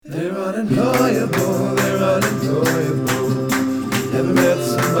They're unemployable, they're unemployable. Never met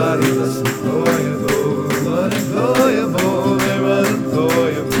somebody less employable. Unemployable, they're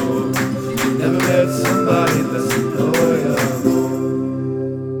unemployable. Never met somebody less employable.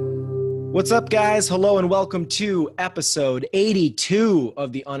 What's up, guys? Hello and welcome to episode 82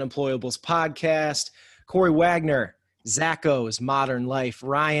 of the Unemployables podcast. Corey Wagner, Zacho's Modern Life,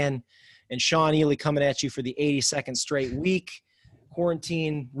 Ryan, and Sean Ely coming at you for the 82nd straight week.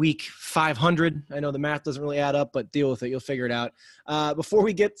 Quarantine week 500. I know the math doesn't really add up, but deal with it. You'll figure it out. Before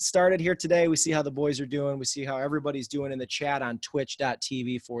we get started here today, we see how the boys are doing. We see how everybody's doing in the chat on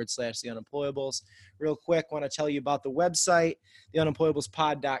twitch.tv/the Unemployables. Real quick, want to tell you about the website,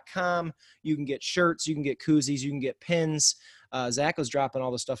 theunemployablespod.com. You can get shirts, you can get koozies, you can get pins. Zacho's dropping all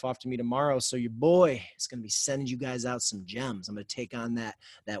the stuff off to me tomorrow, so your boy is going to be sending you guys out some gems. I'm going to take on that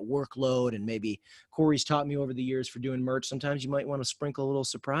workload, and maybe Corey's taught me over the years for doing merch. Sometimes you might want to sprinkle a little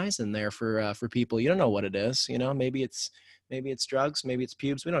surprise in there for people. You don't know what it is, you know. Maybe it's drugs, maybe it's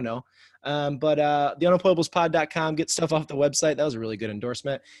pubes. We don't know. But theunemployablespod.com. Get stuff off the website. That was a really good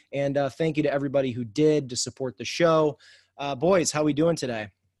endorsement. And thank you to everybody who did to support the show. Boys, how we doing today?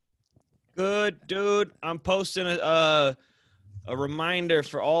 Good, dude. I'm posting a reminder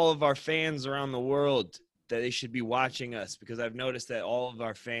for all of our fans around the world that they should be watching us, because I've noticed that all of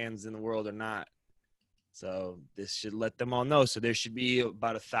our fans in the world are not. So this should let them all know. So there should be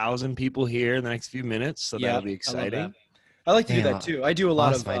about 1,000 people here in the next few minutes. So that'll be exciting. I like to do that too. I do a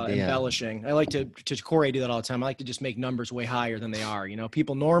lot of embellishing. I like to Corey, do that all the time. I like to just make numbers way higher than they are. You know,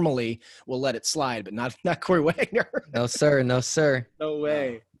 people normally will let it slide, but not Corey Wagner. No, sir. No, sir. No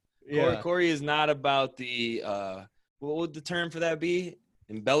way. Yeah. Corey is not about the what would the term for that be?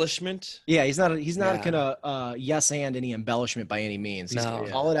 Embellishment? Yeah, he's not gonna yes and any embellishment by any means. He's gonna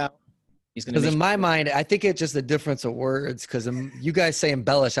call it out. He's gonna, because in my mind, I think it's just a difference of words. Because you guys say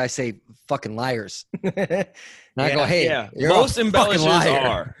embellish, I say fucking liars. And I go, hey, you're most embellishers liar.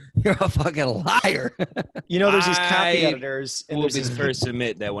 are. You're a fucking liar. You know, there's these copy editors. And will be the first to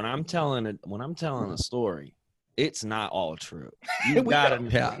admit that when I'm telling a story, it's not all true. You gotta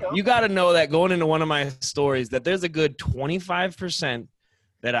know that going into one of my stories that there's a good 25%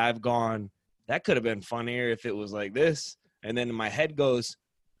 that I've gone, that could have been funnier if it was like this. And then my head goes,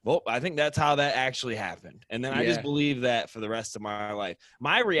 well, I think that's how that actually happened. And then I just believe that for the rest of my life.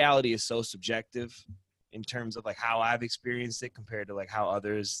 My reality is so subjective in terms of like how I've experienced it compared to like how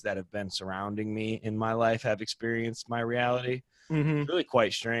others that have been surrounding me in my life have experienced my reality. Mm-hmm. It's really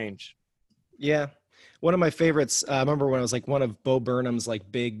quite strange. Yeah. One of my favorites, I remember when I was like one of Bo Burnham's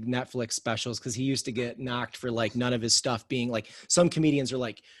like big Netflix specials, because he used to get knocked for like none of his stuff being like, some comedians are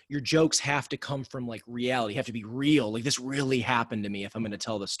like, your jokes have to come from like reality, have to be real. Like this really happened to me if I'm going to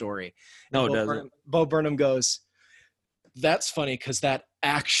tell the story. No, it doesn't. Bo Burnham goes, that's funny because that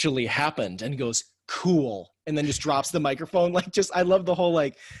actually happened, and goes, cool, and then just drops the microphone. Like, just, I love the whole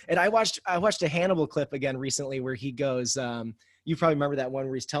like, and I watched a Hannibal clip again recently where he goes, you probably remember that one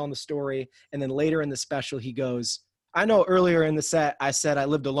where he's telling the story, and then later in the special he goes, I know earlier in the set I said I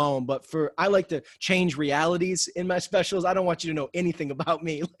lived alone, but I like to change realities in my specials. I don't want you to know anything about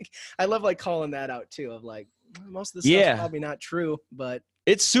me. Like, I love like calling that out too, of like, most of the stuff's probably not true, but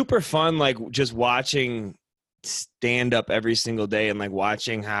it's super fun, like just watching stand up every single day and like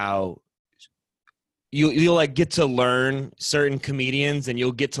watching how you'll like get to learn certain comedians, and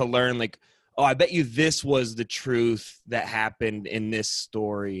you'll get to learn like, oh, I bet you this was the truth that happened in this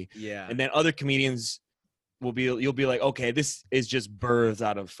story. Yeah. And then other comedians you'll be like, okay, this is just birthed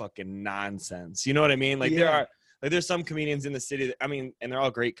out of fucking nonsense. You know what I mean? Like there's some comedians in the city that, I mean, and they're all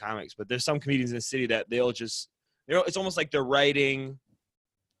great comics, but there's some comedians in the city that it's almost like they're writing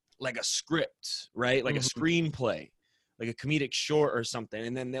like a script, right? Like a screenplay, like a comedic short or something.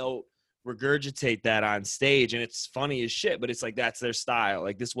 And then they'll regurgitate that on stage, and it's funny as shit, but it's like that's their style.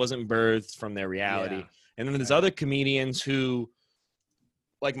 Like this wasn't birthed from their reality. And then there's other comedians who,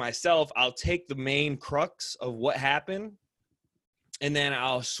 like myself, I'll take the main crux of what happened, and then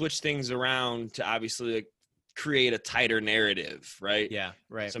I'll switch things around to obviously like create a tighter narrative, right? Yeah,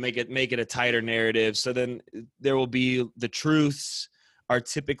 right. So make it a tighter narrative. So then there will be, the truths are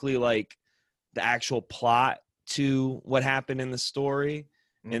typically like the actual plot to what happened in the story.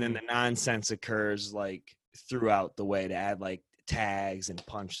 And then the nonsense occurs like throughout the way to add like tags and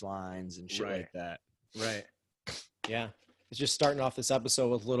punchlines and shit like that. Right. Yeah. It's just starting off this episode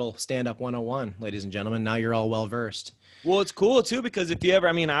with little stand-up 101, ladies and gentlemen. Now you're all well-versed. Well, it's cool too, because if you ever,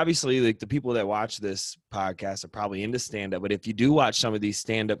 I mean, obviously like the people that watch this podcast are probably into stand-up, but if you do watch some of these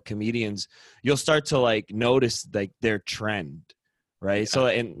stand-up comedians, you'll start to like notice like their trend. right? Yeah. So,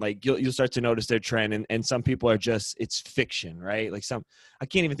 and like you'll start to notice their trend, and some people are just, it's fiction, right? Like I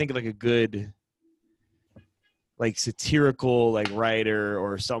can't even think of like a good like satirical like writer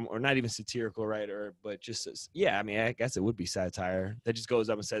or not even satirical writer, but just I mean, I guess it would be satire that just goes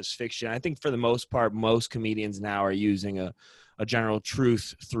up and says fiction. I think for the most part, most comedians now are using a general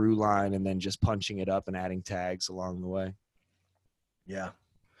truth through line and then just punching it up and adding tags along the way. Yeah.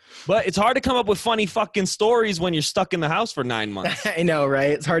 But it's hard to come up with funny fucking stories when you're stuck in the house for 9 months. I know,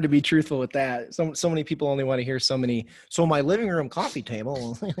 right? It's hard to be truthful with that. So many people only want to hear so my living room coffee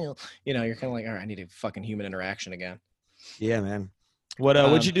table, you know, you're kind of like, all right, I need a fucking human interaction again. Yeah, man.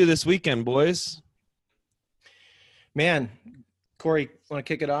 What'd you do this weekend, boys? Man, Corey, want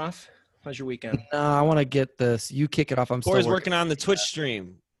to kick it off? How's your weekend? No, I want to get this. You kick it off. I'm Corey's still working on the Twitch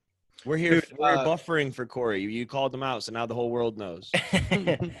stream. We're here. Dude, we're buffering for Corey. You called him out, so now the whole world knows.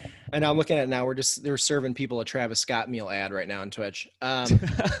 I know. I'm looking at it now. They're serving people a Travis Scott meal ad right now on Twitch.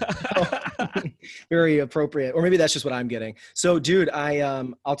 Very appropriate, or maybe that's just what I'm getting. So, dude,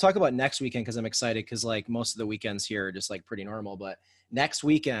 I'll talk about next weekend because I'm excited because like most of the weekends here are just like pretty normal. But next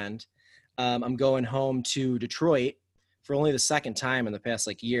weekend, I'm going home to Detroit for only the second time in the past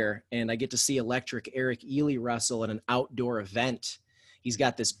like year, and I get to see Electric Eric Ely wrestle at an outdoor event. He's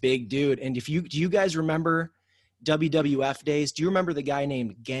got this big dude. And do you guys remember WWF days? Do you remember the guy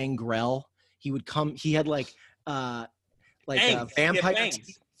named Gangrel? He would come, he had like vampire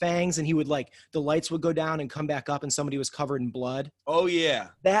fangs, and he would like, the lights would go down and come back up and somebody was covered in blood. Oh yeah.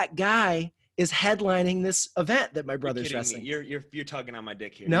 That guy is headlining this event that my brother's wrestling. You're tugging on my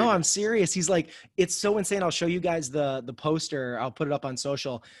dick here. No, I'm serious. He's like, it's so insane. I'll show you guys the poster. I'll put it up on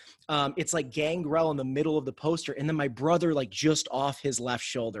social. It's like Gangrel in the middle of the poster, and then my brother like just off his left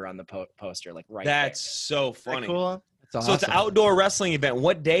shoulder on the poster, like right. That's there. so funny. Cool. That's So it's an outdoor wrestling event.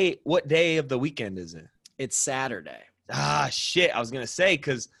 What day of the weekend is it? It's Saturday. Ah, shit. I was gonna say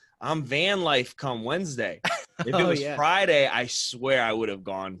because I'm van life come Wednesday. If it was yeah. Friday, I swear I would have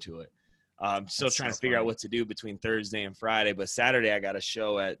gone to it. I'm still That's trying so to figure out funny. what to do between Thursday and Friday, but Saturday I got a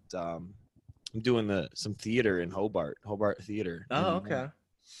show at I'm doing some theater in Hobart Theater. Oh, okay.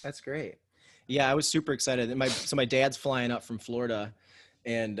 That's great. Yeah, I was super excited. And my dad's flying up from Florida,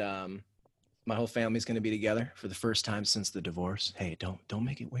 and my whole family's going to be together for the first time since the divorce. Hey, don't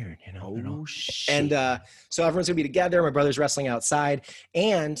make it weird, you know. Oh shit. And so everyone's going to be together. My brother's wrestling outside,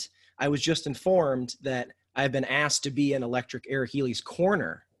 and I was just informed that I've been asked to be in Electric Eric Ely's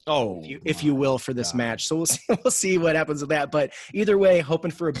corner. Oh, If you will, for this match. So we'll see what happens with that. But either way,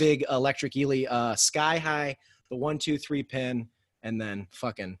 hoping for a big Electric Ely sky high, the 1-2-3 pin, and then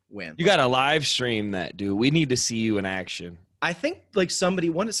fucking win. You got to live stream that, dude. We need to see you in action. I think like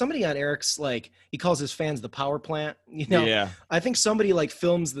somebody on Eric's, like, he calls his fans the power plant, you know? Yeah. I think somebody like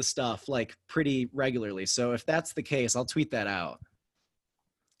films the stuff like pretty regularly. So if that's the case, I'll tweet that out.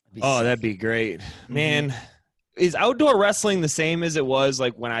 Oh, that'd be great. Man, is outdoor wrestling the same as it was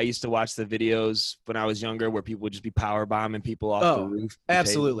like when I used to watch the videos when I was younger where people would just be power bombing people off the roof?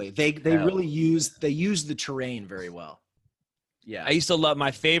 Absolutely. They really use the terrain very well. Yeah. I used to love, my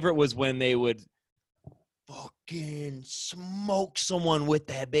favorite was when they would fucking smoke someone with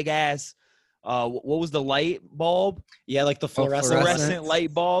that big ass what was the light bulb? Yeah, like the Fluorescent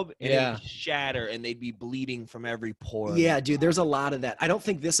light bulb, and yeah, it would shatter, and they'd be bleeding from every pore. Yeah, dude, there's a lot of that. I don't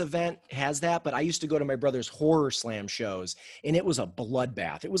think this event has that, but I used to go to my brother's horror slam shows, and it was a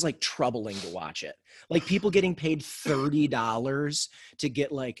bloodbath. It was like troubling to watch it. Like people getting paid $30 to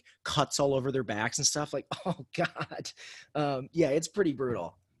get like cuts all over their backs and stuff. Like, oh god, yeah, it's pretty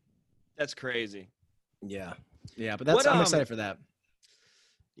brutal. That's crazy. Yeah, but that's I'm excited for that.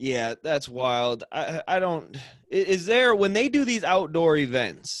 Yeah, that's wild. I don't. Is there, when they do these outdoor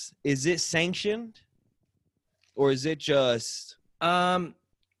events, is it sanctioned, or is it just? You got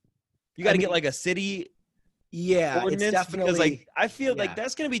to get like a city. Yeah, ordinance? it's definitely, because like I feel yeah, like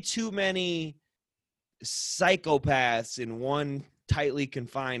that's gonna be too many psychopaths in one tightly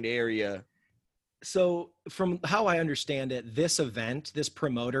confined area. So from how I understand it, this event, this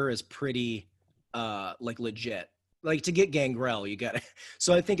promoter is pretty like legit. Like to get Gangrel, you got it.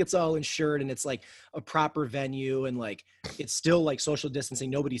 So I think it's all insured and it's like a proper venue and like it's still like social distancing.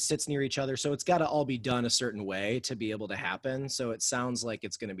 Nobody sits near each other. So it's got to all be done a certain way to be able to happen. So it sounds like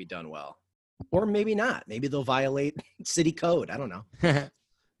it's going to be done well. Or maybe not. Maybe they'll violate city code. I don't know.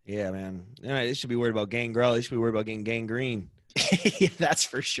 Yeah, man. They should be worried about Gangrel. They should be worried about getting gangrene. Yeah, that's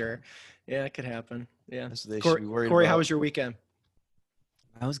for sure. Yeah, it could happen. Yeah. That's what they should be worried Corey, about. how was your weekend?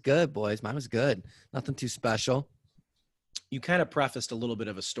 Mine was good, boys. Mine was good. Nothing too special. You kind of prefaced a little bit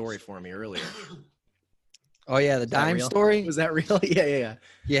of a story for me earlier. Oh yeah, the dime real? story. Was that real? Yeah.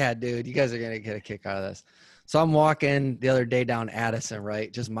 Yeah, dude, you guys are gonna get a kick out of this. So I'm walking the other day down Addison,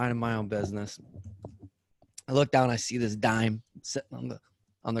 right? Just minding my own business. I look down, I see this dime sitting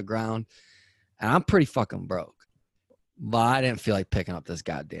on the ground, and I'm pretty fucking broke. But I didn't feel like picking up this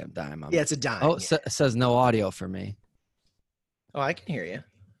goddamn dime. Yeah, it's a dime. Oh, yeah. it says no audio for me. Oh, I can hear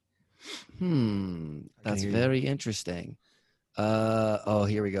you. That's hear very interesting. Oh,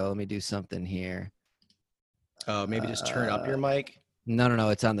 here we go. Let me do something here. Oh, maybe just turn up your mic. No.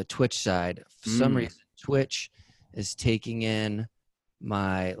 It's on the Twitch side. For some reason, Twitch is taking in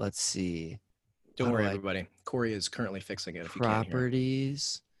my, let's see. Don't worry, everybody. Corey is currently fixing it. If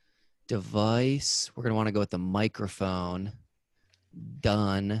Properties, device. We're going to want to go with the microphone.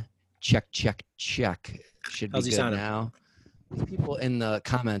 Done. Check. Should How's be he good sounding? now. People in the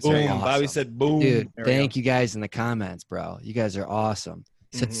comments Boom. are awesome. Bobby said boom. Dude, There we thank you guys in the comments, bro. You guys are awesome.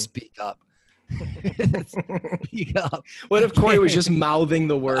 Said speak up. Speak up. What if Corey was just mouthing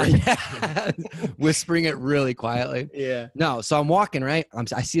the word? Yeah. Whispering it really quietly. Yeah. No, so I'm walking, right?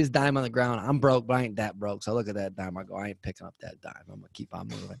 I see his dime on the ground. I'm broke, but I ain't that broke. So I look at that dime. I go, I ain't picking up that dime. I'm going to keep on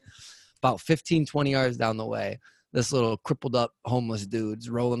moving. About 15, 20 yards down the way, this little crippled up homeless dude's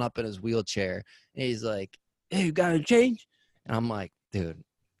rolling up in his wheelchair. And he's like, hey, you got a change? And I'm like, dude,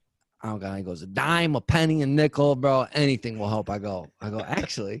 I don't got any. He goes, a dime, a penny, a nickel, bro. Anything will help. I go,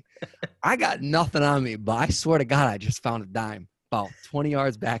 actually, I got nothing on me, but I swear to God, I just found a dime about 20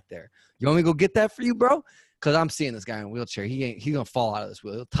 yards back there. You want me to go get that for you, bro? Because I'm seeing this guy in a wheelchair. He's going to fall out of this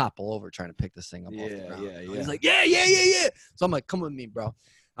wheel. He'll topple over trying to pick this thing up off the ground. Yeah. He's like, yeah. So I'm like, come with me, bro.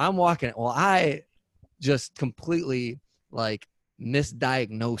 I'm walking. Well, I just completely like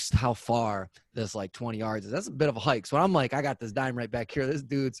misdiagnosed how far this like 20 yards is. That's a bit of a hike. So I'm like, I got this dime right back here. This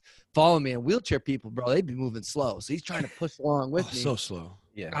dude's following me, and wheelchair people, bro, they be moving slow. So he's trying to push along with me. So slow.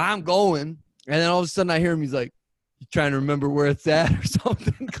 Yeah. I'm going, and then all of a sudden I hear him. He's like, "You trying to remember where it's at or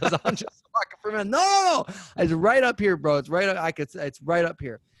something?" Because I'm just walking for a minute. No. It's right up here, bro. It's right up. It's right up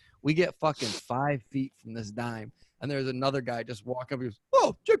here. We get fucking 5 feet from this dime, and there's another guy just walking up. He goes,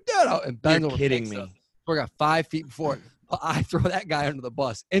 "Oh, check that out!" And bends You're over. kidding me. We got 5 feet before it. I throw that guy under the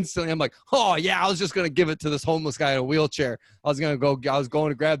bus instantly. I'm like, oh yeah, I was just gonna give it to this homeless guy in a wheelchair. I was going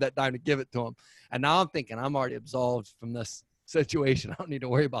to grab that dime to give it to him. And now I'm thinking I'm already absolved from this situation. I don't need to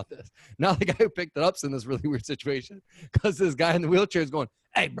worry about this. Now the guy who picked it up's in this really weird situation because this guy in the wheelchair is going,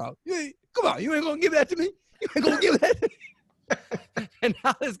 hey bro, come on, you ain't gonna give that to me? You ain't gonna give that to me? And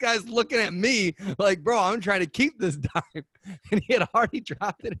now this guy's looking at me like, bro, I'm trying to keep this dime. And he had already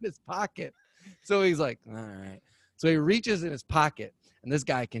dropped it in his pocket. So he's like, all right. So he reaches in his pocket, and this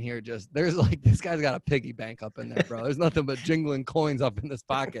guy can hear this guy's got a piggy bank up in there, bro. There's nothing but jingling coins up in this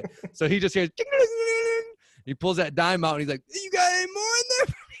pocket. So he just hears, ding, ding, ding, ding. He pulls that dime out, and he's like, you got any more in there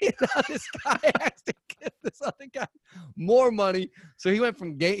for me? And now this guy has to give this other guy more money. So he went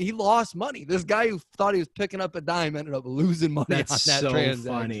from he lost money. This guy who thought he was picking up a dime ended up losing money on that so transaction.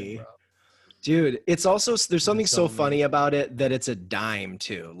 funny. Bro. Dude, it's also, there's something so so funny about it that it's a dime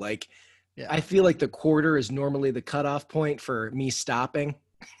too. Like, Yeah. I feel like the quarter is normally the cutoff point for me stopping.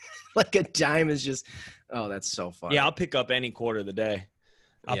 Like a dime is just, oh, that's so funny. Yeah, I'll pick up any quarter of the day.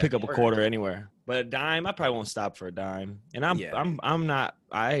 I'll Yeah, pick up a quarter. quarter anywhere. But a dime, I probably won't stop for a dime. And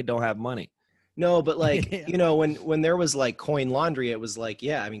I don't have money. No, but like, Yeah. you know, when there was like coin laundry, it was like,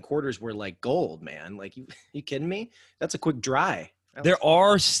 yeah, I mean, quarters were like gold, man. Like, you kidding me? That's a quick dry. There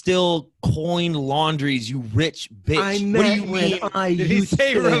are still coin laundries, you rich bitch. I What do meant you when mean? I Did he used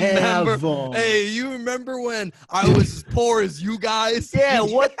say to remember? have them. Hey, you remember when I was as poor as you guys? Yeah,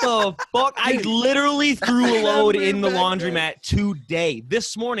 what the fuck? I literally threw a load remember in the back laundromat today.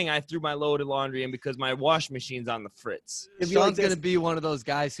 This morning, I threw my load of laundry in because my washing machine's on the fritz. It'd be like Sean's this. gonna be one of those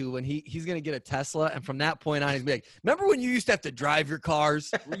guys who, when he's gonna get a Tesla, and from that point on, he's gonna be like, "Remember when you used to have to drive your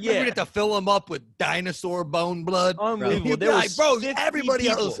cars? Yeah. you had to fill them up with dinosaur bone blood." Unbelievable. You'd be There like, was bro, 50 everybody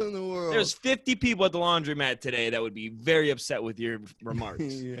people. else in the world. There's 50 people at the laundromat today that would be very upset with your remarks.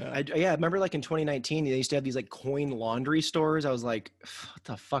 yeah. I remember like in 2019, they used to have these like coin laundry stores. I was like, what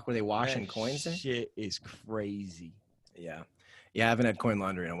the fuck were they washing That coins there? shit is crazy. Yeah. I haven't had coin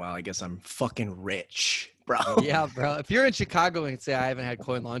laundry in a while. I guess I'm fucking rich, bro. Yeah, bro. If you're in Chicago and say I haven't had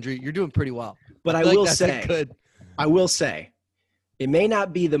coin laundry, you're doing pretty well. But I feel like will that's a say, good. I will say, it may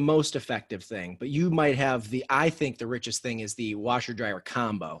not be the most effective thing, but you might have I think the richest thing is the washer dryer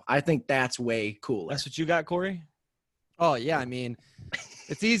combo. I think that's way cooler. That's what you got, Corey? Oh yeah, I mean,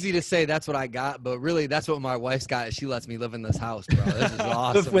 It's easy to say that's what I got, but really that's what my wife's got. Is she lets me live in this house, bro. This is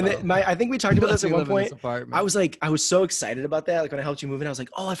awesome. I think we talked about this at one point. I was so excited about that. Like when I helped you move in, I was like,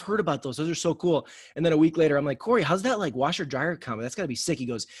 oh, I've heard about those. Those are so cool. And then a week later, I'm like, Corey, how's that like washer dryer combo? That's gotta be sick. He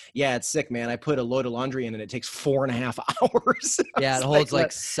goes, yeah, it's sick, man. I put a load of laundry in and it takes 4.5 hours. Yeah, it holds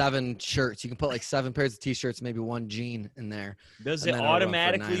like 7 shirts. You can put like 7 pairs of t-shirts, maybe 1 jean in there. Does it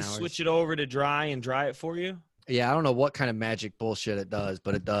automatically switch it over to dry and dry it for you? Yeah, I don't know what kind of magic bullshit it does,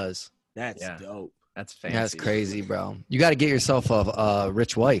 but it does. That's dope. That's fancy. That's crazy, bro. You got to get yourself a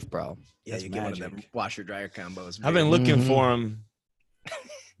rich wife, bro. Yeah, you get one of them washer dryer combos. I've been looking for them.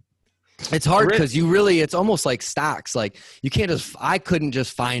 It's hard because it's almost like stocks. Like I couldn't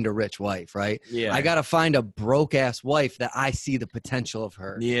just find a rich wife, right? Yeah. I got to find a broke ass wife that I see the potential of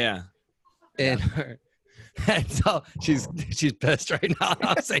her. Yeah. And her. And so she's pissed right now.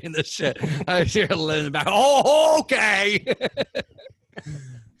 I'm saying this shit. I hear Lynn back. Oh, okay.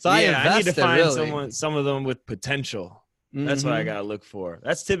 So I need to find some of them with potential. That's what I gotta look for.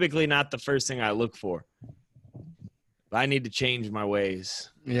 That's typically not the first thing I look for. But I need to change my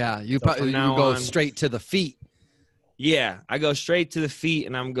ways. Yeah, you go straight to the feet. Yeah, I go straight to the feet,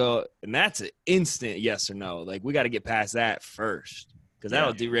 and that's an instant yes or no. Like we got to get past that first. Because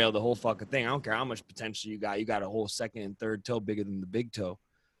that'll derail the whole fucking thing. I don't care how much potential you got. You got a whole second and third toe bigger than the big toe.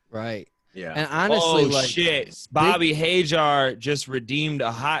 Right. Yeah. And honestly, shit. Bobby Hajar just redeemed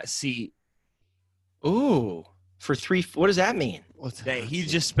a hot seat. Ooh. For 3. What does that mean? He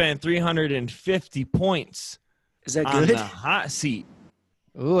just spent 350 points. Is that on good? the hot seat.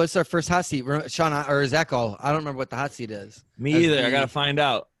 Ooh, it's our first hot seat. Sean, or Zacho, I don't remember what the hot seat is. Me either. I got to find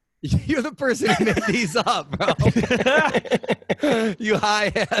out. You're the person who made these up, bro. You high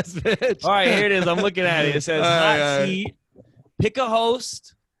ass bitch. All right, here it is. I'm looking at it. It says hot seat. Pick a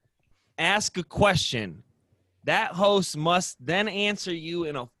host. Ask a question. That host must then answer you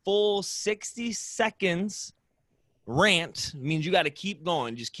in a full 60 seconds. Rant means you got to keep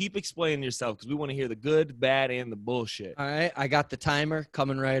going. Just keep explaining yourself because we want to hear the good, bad, and the bullshit. All right, I got the timer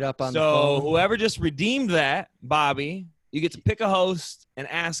coming right up on the phone. phone. So whoever just redeemed that, Bobby, you get to pick a host and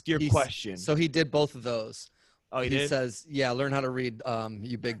ask your question. So he did both of those. Oh, he did? Says, yeah, learn how to read,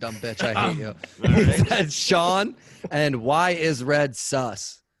 you big dumb bitch. I hate you. He says, Sean, and why is red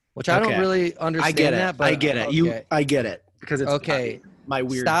sus? Which I don't really understand that. But I get it. I get it. Because it's my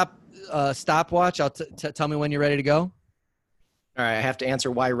weird. Stopwatch. Tell me when you're ready to go. All right, I have to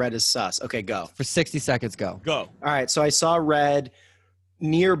answer why red is sus. Okay, go. For 60 seconds, go. Go. All right, so I saw red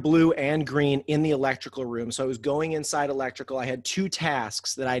near blue and green in the electrical room. So I was going inside electrical. I had 2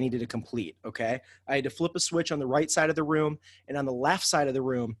 tasks that I needed to complete, okay? I had to flip a switch on the right side of the room, and on the left side of the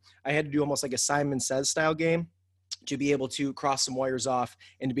room, I had to do almost like a Simon Says style game to be able to cross some wires off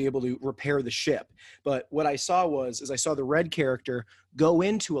and to be able to repair the ship. But what I saw I saw the red character go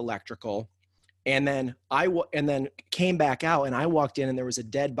into electrical, and then came back out, and I walked in, and there was a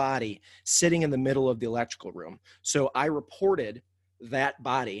dead body sitting in the middle of the electrical room. So I reported that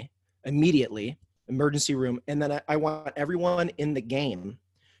body immediately, emergency room, and then I want everyone in the game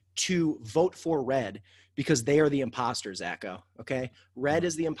to vote for red because they are the imposter, Zacho, okay? Red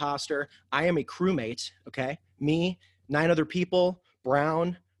is the imposter. I am a crewmate, okay? Me, 9 other people,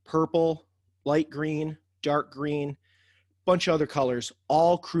 brown, purple, light green, dark green, bunch of other colors,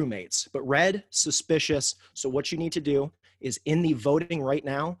 all crewmates. But red, suspicious. So what you need to do is in the voting right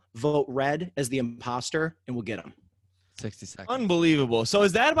now, vote red as the imposter, and we'll get him. 60 seconds. Unbelievable. So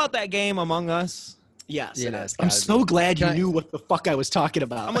is that about that game Among Us? Yes, it is. I'm so glad you knew what the fuck I was talking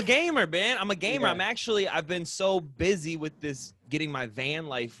about. I'm a gamer, man. I'm a gamer. Yeah. I've been so busy with this getting my van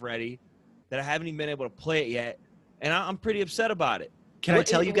life ready that I haven't even been able to play it yet. And I'm pretty upset about it. Can I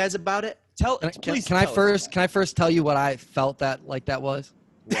tell you guys about it? Can I first tell you what I felt that was?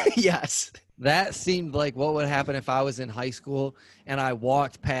 Yes. That seemed like what would happen if I was in high school and I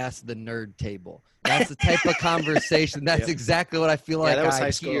walked past the nerd table. That's the type of conversation. That's exactly what I feel like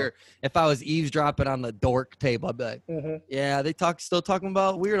I'd hear if I was eavesdropping on the dork table. I'd be like, yeah, they still talking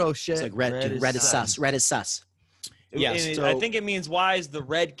about weirdo shit. It's like red is sus. Red is sus. Yes. I think it means why is the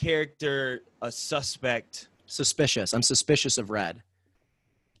red character a suspect? Suspicious. I'm suspicious of red.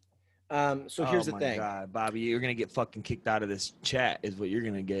 So here's the thing. Oh my God, Bobby, you're gonna get fucking kicked out of this chat. Is what you're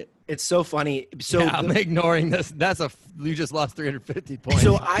gonna get. It's so funny. So I'm ignoring this. You just lost 350 points.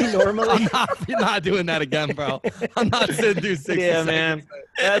 So I normally you're not doing that again, bro. I'm not sitting through 60 Yeah, seconds.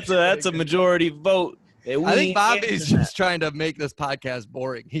 man. That's a majority vote. I think Bobby's just trying to make this podcast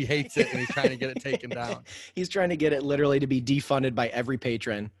boring. He hates it and he's trying to get it taken down. He's trying to get it literally to be defunded by every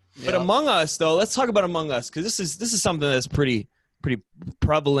patron. But Among Us, though, let's talk about Among Us because this is something that's pretty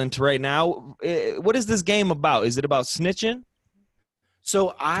prevalent right now. What is this game about? Is it about snitching?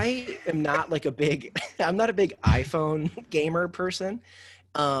 So I am not like I'm not a big iPhone gamer person.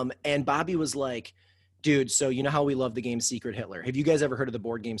 And Bobby was like, dude, so you know how we love the game Secret Hitler? Have you guys ever heard of the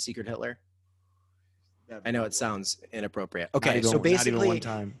board game Secret Hitler? I know it sounds inappropriate. Okay, so not even basically, one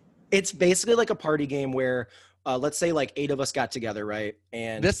time. it's basically like a party game where, let's say like 8 of us got together, right?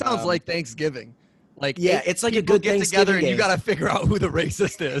 And This sounds like Thanksgiving. Like yeah, 8 it's like a people good get Thanksgiving together and you game. got to figure out who the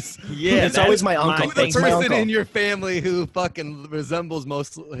racist is. Yeah, It's always my that's uncle. The Thanks, my person uncle. in your family who fucking resembles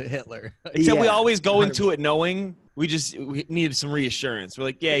most Hitler. Except we Yeah. always go into it knowing we needed some reassurance. We're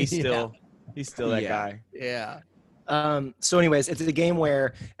like, yeah, he's still that Yeah. guy. Yeah. So anyways, it's a game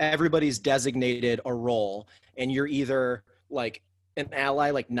where everybody's designated a role and you're either like an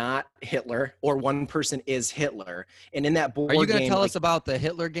ally, like not Hitler, or one person is Hitler. And in that board Are you going to game, tell like, us about the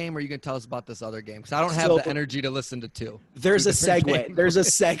Hitler game or are you going to tell us about this other game? Because I don't have So- the energy to listen to two. there's a different segue. games. There's a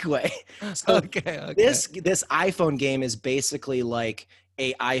segue. So Okay. this iPhone game is basically like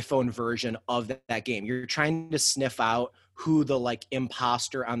a iPhone version of that game. You're trying to sniff out who the like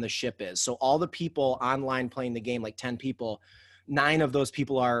imposter on the ship is. So all the people online playing the game, like 10 people, 9 of those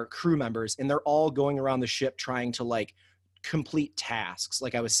people are crew members, and they're all going around the ship trying to like complete tasks.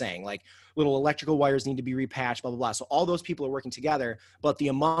 Like I was saying, like little electrical wires need to be repatched, blah, blah, blah. So all those people are working together. But the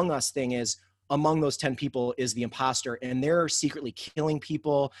Among Us thing is, among those 10 people is the imposter, and they're secretly killing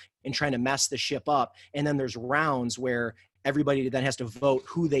people and trying to mess the ship up. And then there's rounds where everybody then has to vote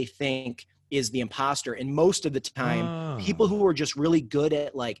who they think is the imposter. And most of the time, people who are just really good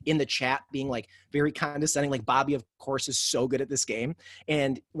at like in the chat being like very condescending, like Bobby, of course, is so good at this game.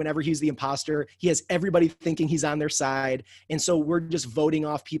 And whenever he's the imposter, he has everybody thinking he's on their side. And so we're just voting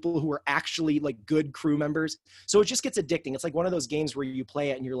off people who are actually like good crew members. So it just gets addicting. It's like one of those games where you play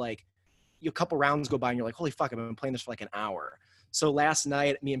it and you're like, a couple rounds go by and you're like, holy fuck, I've been playing this for like an hour. So last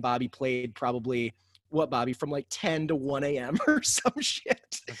night, me and Bobby played probably from like 10 to 1 a.m. or some shit.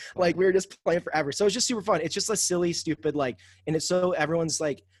 Like we were just playing forever. So it's just super fun. It's just a silly, stupid, like, and it's so everyone's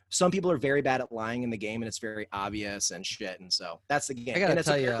like, some people are very bad at lying in the game and it's very obvious and shit. And so that's the game. I gotta And it's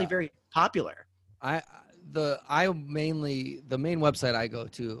tell you, apparently very popular. The main website I go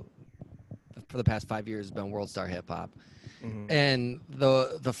to for the past 5 years has been World Star Hip Hop. Mhm. And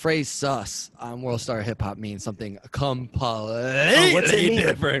the phrase sus on World Star Hip Hop means something completely What's it mean?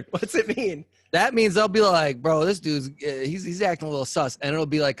 different. What's it mean? That means they'll be like, bro, this dude's he's acting a little sus, and it'll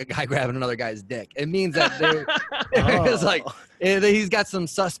be like a guy grabbing another guy's dick. It means that it's like he's got some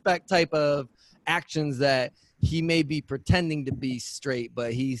suspect type of actions that he may be pretending to be straight,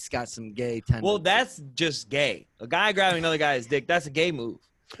 but he's got some gay tendencies. Well, that's just gay. A guy grabbing another guy's dick, that's a gay move.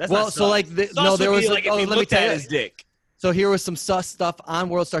 That's well, not so sus. like Sus no, there would was be like if he let me looked tell at you. his dick. So here was some sus stuff on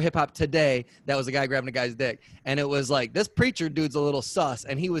World Star Hip Hop today. That was a guy grabbing a guy's dick, and it was like this preacher dude's a little sus,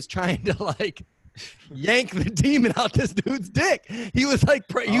 and he was trying to like yank the demon out this dude's dick. He was like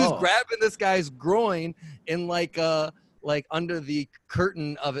he was grabbing this guy's groin in like under the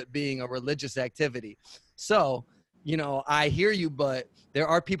curtain of it being a religious activity. So I hear you, but there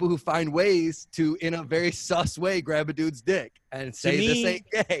are people who find ways to, in a very sus way, grab a dude's dick and say this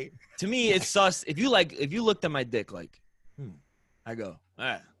ain't gay. To me, it's sus. If you looked at my dick like, I go,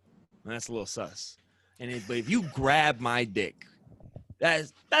 that's a little sus. But if you grab my dick,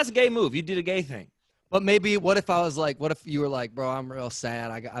 that's a gay move. You did a gay thing. But maybe what if you were like, bro, I'm real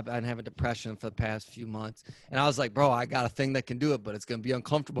sad. I've been having depression for the past few months. And I was like, bro, I got a thing that can do it, but it's going to be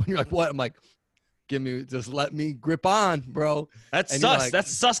uncomfortable. And you're like, what? I'm like, just let me grip on, bro. That's And sus. like,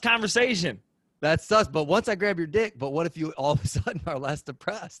 That's a sus conversation. That's sus. But once I grab your dick, but what if you all of a sudden are less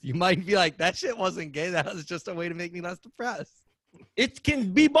depressed? You might be like, that shit wasn't gay. That was just a way to make me less depressed. It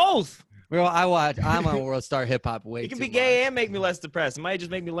can be both. Bro, I'm on World Star Hip Hop way It can too be gay much. and make me less depressed. It might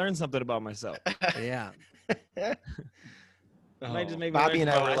just make me learn something about myself. Yeah. It might just make me Bobby learn and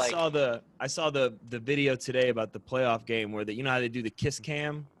I something. were like, I saw the video today about the playoff game where how they do the kiss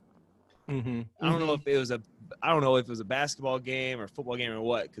cam. mhm. I don't know if it was a basketball game or football game or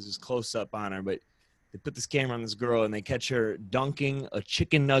what, because it's close up on her, but they put this camera on this girl and they catch her dunking a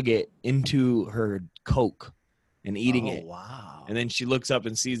chicken nugget into her Coke and eating it. Wow. And then she looks up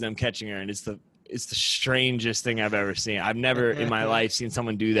and sees them catching her, and it's the strangest thing I've ever seen. I've never in my life seen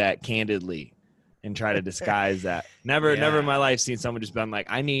someone do that candidly and try to disguise that. Never in my life seen someone just been like,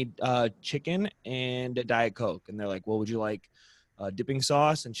 I need chicken and a Diet Coke. And they're like, well, would you like dipping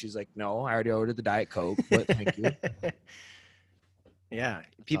sauce? And she's like, no, I already ordered the Diet Coke, but thank you. Yeah.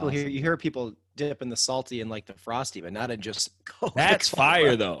 People you hear people dip in the salty and like the frosty, but not in just Coke. That's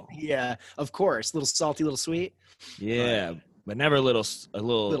fire though. Yeah, of course. Little salty, little sweet. Yeah, but never a little salty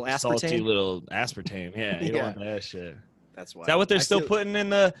aspartame? little aspartame. Yeah, you don't want that shit. That's why. Is that what they're still putting in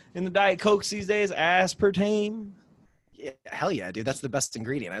the Diet Cokes these days? Aspartame? Yeah, hell yeah, dude. That's the best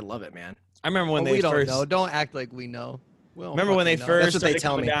ingredient. I love it, man. I remember when But they we don't first. know. Don't act like we know. We don't Remember when they fucking know. That's first what they started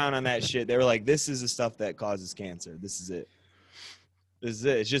tell coming me. down on that shit? They were like, "This is the stuff that causes cancer. This is it. This is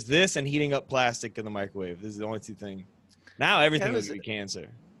it. It's just this and heating up plastic in the microwave. This is the only two things." Now everything will give you cancer.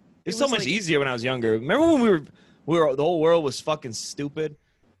 It's so was much like- easier when I was younger. Remember when we were the whole world was fucking stupid,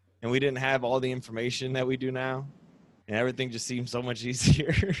 and we didn't have all the information that we do now, and everything just seemed so much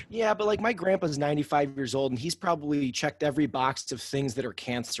easier. Yeah, but like my grandpa's 95 years old, and he's probably checked every box of things that are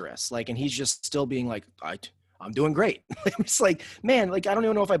cancerous. Like, and he's just still being like, I'm doing great. It's like, man, like I don't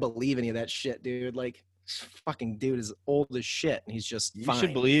even know if I believe any of that shit, dude. Like, this fucking dude is old as shit, and he's just You fine.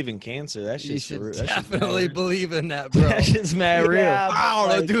 should believe in cancer. That You shit's should that shit's definitely mad. believe in that, bro. That shit's mad real. Yeah, but, I don't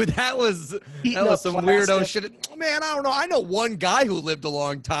know, like, dude. That was some weirdo shit. Man, I don't know. I know one guy who lived a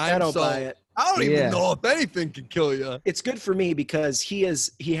long time. I don't so buy it. I don't Yeah. even know if anything can kill you. It's good for me because he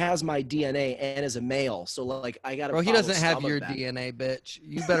has my DNA and is a male. So like I gotta. Bro, he follow doesn't have some of your that. DNA, bitch.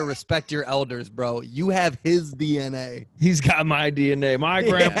 You better respect your elders, bro. You have his DNA. He's got my DNA. My Yeah.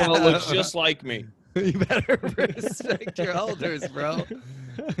 grandpa looks just like me. You better respect your elders, bro.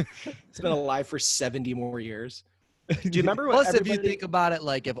 He's been alive for 70 more years. Do you remember what Plus, if you everybody- think about it,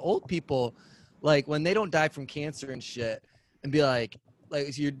 like if old people, like when they don't die from cancer and shit, and be like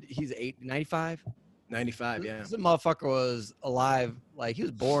he's 95? 95, yeah. This motherfucker was alive, like he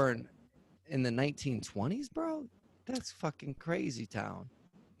was born in the 1920s, bro. That's fucking crazy town.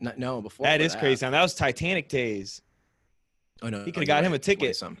 No, before That is crazy. That was Titanic days. Oh no, He could've got him a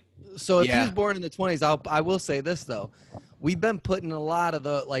ticket. So if he Yeah. was born in the 20s, I will say this though. We've been putting a lot of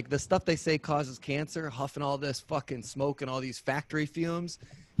the stuff they say causes cancer, huffing all this fucking smoke and all these factory fumes.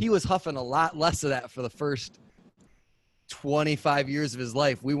 He was huffing a lot less of that for the first 25 years of his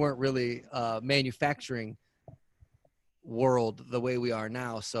life. We weren't really manufacturing world the way we are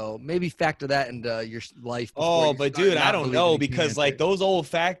now. So maybe factor that into your life. before Oh, you but start dude, I not don't believing know in because cancer. like those old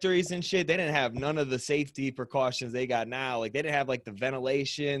factories and shit, they didn't have none of the safety precautions they got now. Like they didn't have like the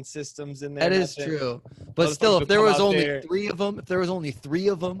ventilation systems in there. That is nothing. true. But Motherfuckers still, would if there come was out only there- 3 of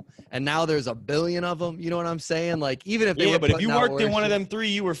them, and now there's a billion of them, you know what I'm saying? Like even if they Yeah, were but if you putting out worked in worse one of shit- them 3,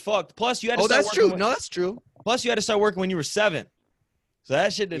 you were fucked. Plus, you had to Oh, start that's working true. No, that's true. Plus, you had to start working when you were 7. So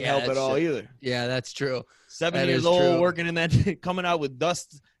that shit didn't Yeah, help that at all shit- either. Yeah, that's true. 7 that years is old, true. working in that, coming out with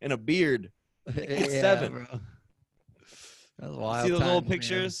dust and a beard. Yeah, 7. bro. That's You wild. see those old times, man.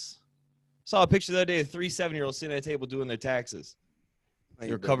 pictures? Saw a picture the other day of 3 7-year-olds sitting at a table doing their taxes. They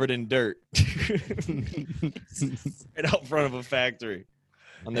were covered in dirt. Right out front of a factory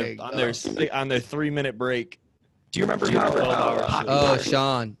on There their you on go. their on their 3-minute break. Do you remember how 12-hour shift. Oh,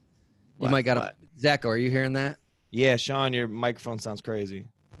 Sean, you What? might got to What? Zacho, are you hearing that? Yeah, Sean, your microphone sounds crazy.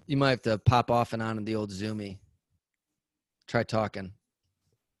 You might have to pop off and on in the old Zoomy. Try talking.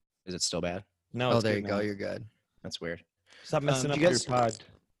 Is it still bad? No, Oh, it's there good you go. now. You're good. That's weird. Stop messing do up you your guys- pod.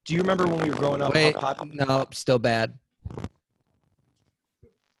 Do you remember when we were growing up? Wait, how no, still bad.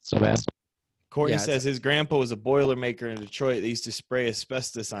 so bad. Courtney Yeah, it's- says his grandpa was a boiler maker in Detroit. They used to spray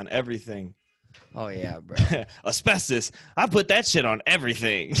asbestos on everything. Oh yeah, bro. Asbestos. I put that shit on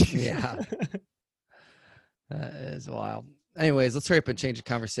everything. Yeah. That is wild. Anyways, let's hurry up and change the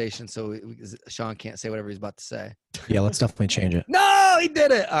conversation so Sean can't say whatever he's about to say. Yeah, let's definitely change it. No, he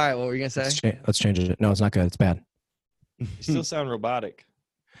did it. All right, what were you gonna say? Let's change it. No, it's not good. It's bad. You still sound robotic.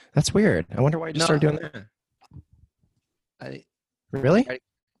 That's weird. I wonder why you just started doing that. Really?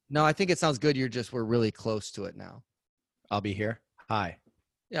 No, I think it sounds good. We're really close to it now. I'll be here. Hi.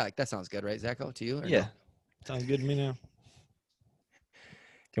 Yeah, like, that sounds good, right, Zacho? To you? or no? Yeah. Sounds good to me now.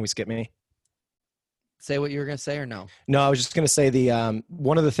 Can we skip me? Say what you were gonna say or no? No, I was just going to say the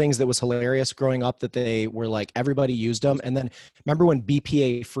one of the things that was hilarious growing up that they were like everybody used them, and then remember when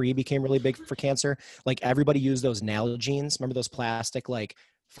BPA free became really big for cancer? Like everybody used those Nalgene's. Remember those plastic like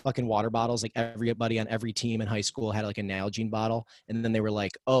fucking water bottles? Like everybody on every team in high school had like a Nalgene bottle, and then they were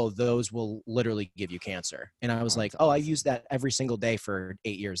like, "Oh, those will literally give you cancer." And I was like, "Oh, I used that every single day for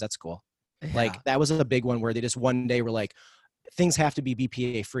 8 years. That's cool." Like Yeah. that was a big one where they just one day were like, "Things have to be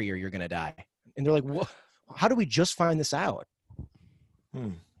BPA free or you're gonna die." And they're like, "What? How do we just find this out?"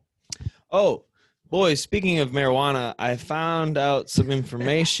 Oh, boys, speaking of marijuana, I found out some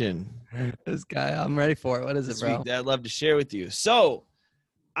information This guy, I'm ready for it. What is it, this bro? week that I'd love to share with you. So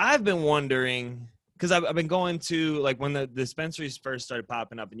I've been wondering, because I've been going to, like, when the dispensaries first started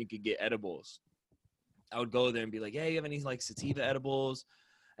popping up and you could get edibles, I would go there and be like, "Hey, you have any, like, sativa edibles?"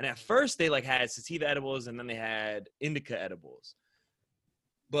 And at first they, like, had sativa edibles and then they had indica edibles.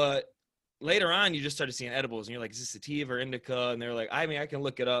 But later on, you just started seeing edibles, and you're like, "Is this sativa or indica?" And they're like, "I mean, I can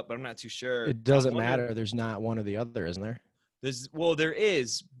look it up, but I'm not too sure." It doesn't I'm wondering- matter. There's not one or the other, isn't there? There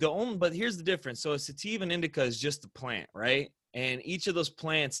is but here's the difference. So a sativa and indica is just the plant, right? And each of those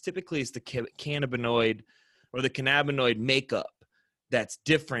plants typically is the cannabinoid or the cannabinoid makeup that's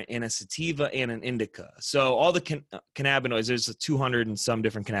different in a sativa and an indica. So all the cannabinoids, there's 200 and some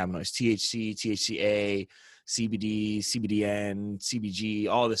different cannabinoids: THC, THCA, CBD, CBDN, CBG,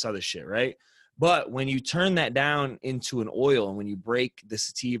 all this other shit, right? But when you turn that down into an oil, and when you break the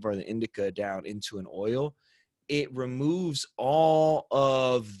sativa or the indica down into an oil, it removes all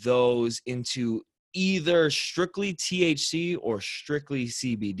of those into either strictly THC or strictly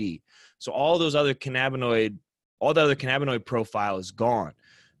CBD. So all the other cannabinoid profile is gone.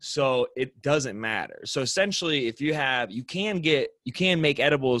 So it doesn't matter. So essentially, if you can make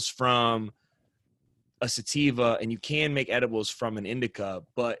edibles from a sativa and you can make edibles from an indica,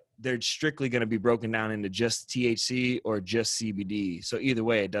 but they're strictly going to be broken down into just THC or just CBD. So either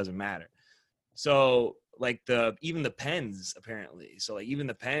way, it doesn't matter. So like even the pens, apparently. So like even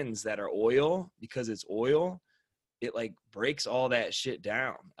the pens that are oil, because it's oil, it like breaks all that shit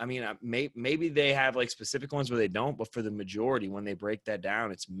down. I mean, maybe they have like specific ones where they don't, but for the majority, when they break that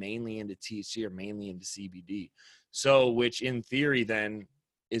down, it's mainly into THC or mainly into CBD. So, which in theory then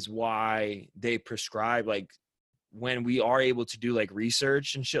is why they prescribe, like when we are able to do like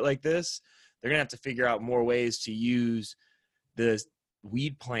research and shit like this, they're gonna have to figure out more ways to use the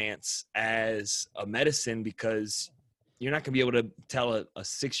weed plants as a medicine, because you're not gonna be able to tell a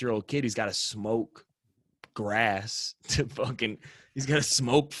 6-year-old kid he's got to smoke grass to fucking, he's got to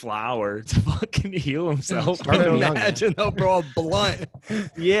smoke flower to fucking heal himself. Imagine though, bro, a blunt.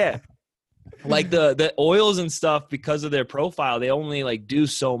 Yeah. Like the oils and stuff, because of their profile, they only like do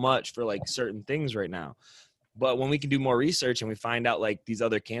so much for like certain things right now. But when we can do more research and we find out like these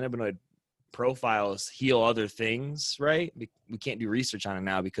other cannabinoid profiles heal other things, right? We can't do research on it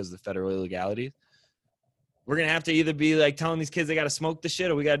now because of the federal illegalities. We're going to have to either be like telling these kids they got to smoke the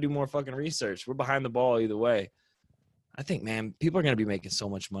shit, or we got to do more fucking research. We're behind the ball either way. I think, man, people are going to be making so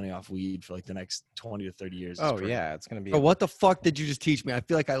much money off weed for like the next 20 to 30 years. Oh, yeah. It's going to be. Bro, what the fuck did you just teach me? I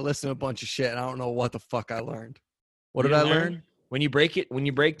feel like I listened to a bunch of shit and I don't know what the fuck I learned. What did I learn? When you break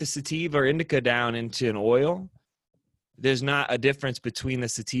the sativa or indica down into an oil, there's not a difference between the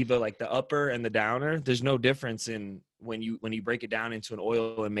sativa, like the upper and the downer. There's no difference in when you break it down into an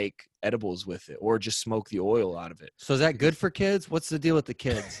oil and make edibles with it, or just smoke the oil out of it. So is that good for kids? What's the deal with the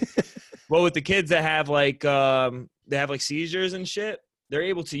kids? Well, with the kids that have like they have like seizures and shit, they're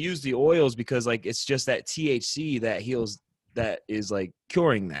able to use the oils because like it's just that THC that heals, that is like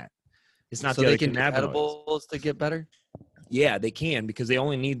curing that. It's not so the they other can do cannabinoids. edibles to get better? Yeah, they can, because they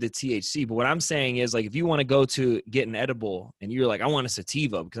only need the THC. But what I'm saying is, like, if you want to go to get an edible and you're like, I want a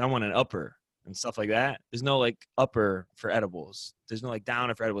sativa because I want an upper and stuff like that, there's no like upper for edibles. There's no like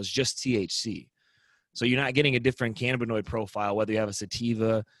downer for edibles, just THC. So you're not getting a different cannabinoid profile whether you have a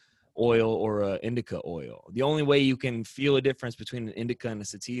sativa oil or a indica oil. The only way you can feel a difference between an indica and a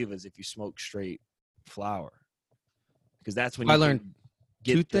sativa is if you smoke straight flower, because that's when you learned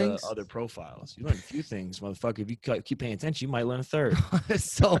get two the things? other profiles. You learn a few things, motherfucker. If you keep paying attention, you might learn a third.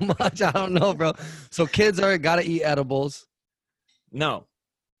 So much. I don't know, bro. So kids are got to eat edibles. No,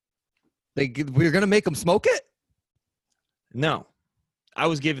 We're going to make them smoke it? no.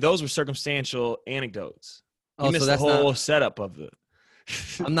 Those were circumstantial anecdotes. You Oh, missed so the that's whole setup of the.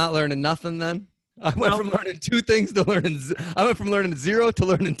 I'm not learning nothing then? I went from learning two things to I went from learning 0 to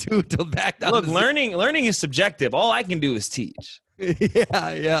learning 2 to back down. Look, learning is subjective. All I can do is teach.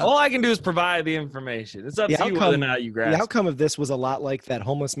 Yeah. All I can do is provide the information. It's up to you whether or not you grasp. The outcome of this was a lot like that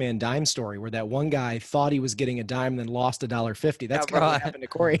homeless man dime story, where that one guy thought he was getting a dime and then lost $1.50. That's kind of what happened to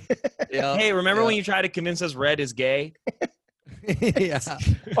Corey. Yeah. Hey, remember when you tried to convince us red is gay? Yeah.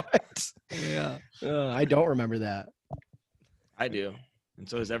 What? Yeah. I don't remember that. I do. And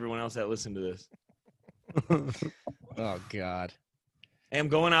so does everyone else that listened to this. Oh, God. Hey, I'm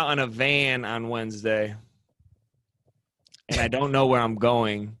going out on a van on Wednesday, and I don't know where I'm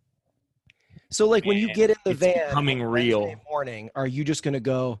going. So, like, when you get in the It's van becoming on real. Wednesday morning, are you just going to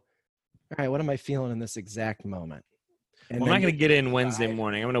go, all right, what am I feeling in this exact moment? And Well, I'm not then going to get in Wednesday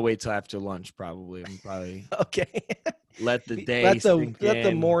morning. I'm going to wait till after lunch, probably. I'm probably okay. let the day let sink the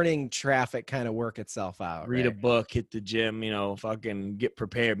in, morning traffic kind of work itself out. read a right? book, hit the gym, fucking get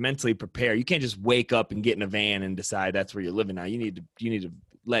prepared, mentally prepare. You can't just wake up and get in a van and decide that's where you're living now. You need to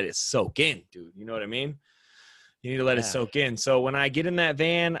let it soak in, dude. You know what I mean? You need to let it soak in. So when I get in that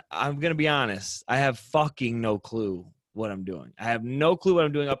van, I'm going to be honest. I have fucking no clue what I'm doing. I have no clue what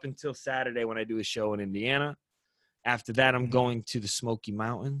I'm doing up until Saturday when I do a show in Indiana. After that, I'm going to the Smoky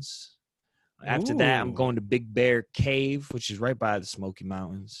Mountains. After that, I'm going to Big Bear Cave, which is right by the Smoky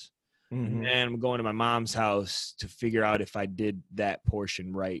Mountains. Mhm. And I'm going to my mom's house to figure out if I did that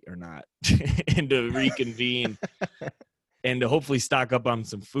portion right or not, and to reconvene and to hopefully stock up on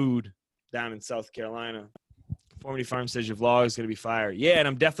some food down in South Carolina. Conformity Farm says your vlog is going to be fire. Yeah, and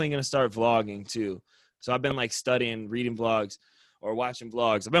I'm definitely going to start vlogging too. So I've been like studying, reading vlogs or watching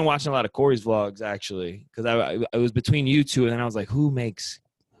vlogs. I've been watching a lot of Corey's vlogs actually, because I was between you two, and then I was like, who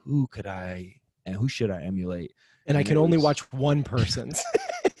could I and who should I emulate? And I And can it only was- watch one person's.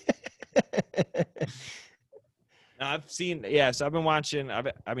 No, I've seen, yeah. So I've been watching.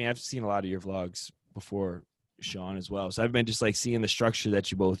 I've seen a lot of your vlogs before, Sean, as well. So I've been just like seeing the structure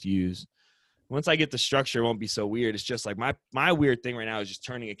that you both use. Once I get the structure, it won't be so weird. It's just like my weird thing right now is just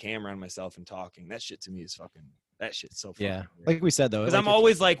turning a camera on myself and talking. That shit to me is fucking. That shit's so fucking. Yeah, weird. like we said though, Because like I'm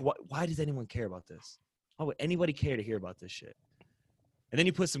always like, why does anyone care about this? Why would anybody care to hear about this shit? And then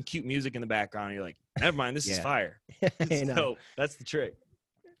you put some cute music in the background, and you're like, never mind, this is Yeah. fire. I know. So that's the trick.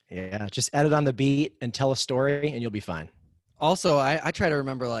 Yeah, just edit on the beat and tell a story, and you'll be fine. Also, I try to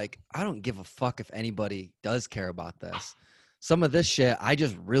remember, like, I don't give a fuck if anybody does care about this. Some of this shit, I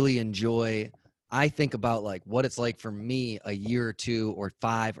just really enjoy. I think about like what it's like for me a year or 2 or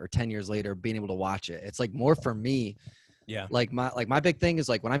 5 or 10 years later being able to watch it. It's like more for me. Yeah. Like my big thing is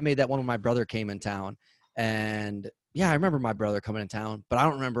like when I made that one when my brother came in town, and yeah, I remember my brother coming in town, but I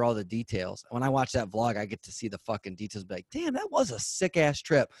don't remember all the details. When I watch that vlog, I get to see the fucking details. Be like, damn, that was a sick ass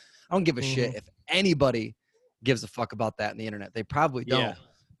trip. I don't give a shit if anybody gives a fuck about that in the internet. They probably don't. Yeah.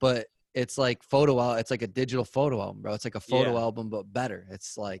 But it's like it's like a digital photo album, bro. It's like a photo Yeah. album, but better.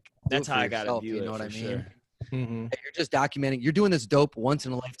 It's like That's do it how for I gotta yourself, view you it. know what I for mean? sure. Mm-hmm. You're just documenting. You're doing this dope once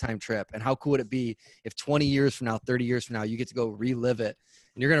in a lifetime trip. And how cool would it be if 20 years from now, 30 years from now, you get to go relive it,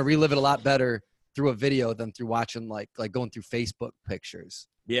 and you're gonna relive it a lot better through a video than through watching like going through Facebook pictures.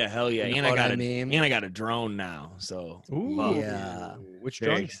 Yeah, hell yeah. You know And I what got I mean? and I got a drone now. So Ooh. Yeah. Which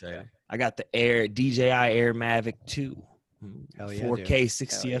very drone? excited. I got the DJI Air Mavic 2. Hell yeah, 4K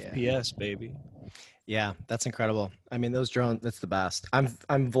 60 Hell yeah. FPS, baby. Yeah, that's incredible. I mean, those drones, that's the best. I'm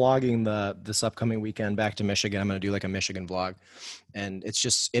vlogging this upcoming weekend back to Michigan. I'm going to do like a Michigan vlog. And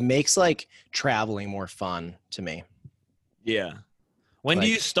it makes like traveling more fun to me. Yeah. When do Like-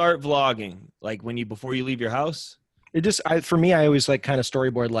 you start vlogging? Like before you leave your house? For me, I always like kind of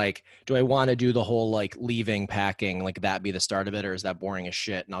storyboard, like, do I want to do the whole like leaving, packing, like that be the start of it, or is that boring as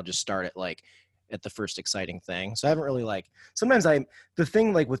shit? And I'll just start it like at the first exciting thing. So I haven't really sometimes the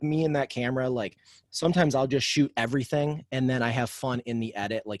thing like with me and that camera, like sometimes I'll just shoot everything and then I have fun in the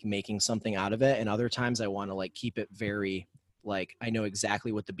edit, like making something out of it. And other times I want to like keep it very, like, I know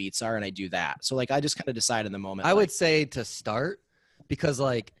exactly what the beats are and I do that. So like, I just kind of decide in the moment. I like, would say to start, because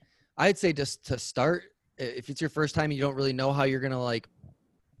like I'd say just to start, if it's your first time, you don't really know how you're gonna like.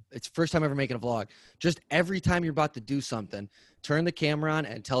 It's first time ever making a vlog. Just every time you're about to do something, turn the camera on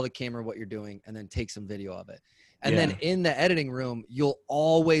and tell the camera what you're doing, and then take some video of it. And then in the editing room, you'll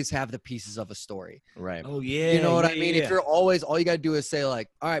always have the pieces of a story. right. Oh yeah. You know what I mean? If you're always, all you got to do is say like,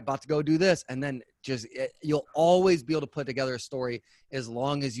 all right, about to go do this. And then you'll always be able to put together a story as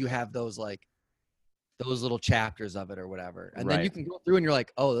long as you have those like those little chapters of it or whatever. And then Right. you can go through and you're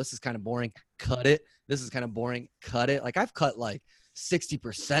like, oh, this is kind of boring. Cut it. This is kind of boring. Cut it. Like I've cut like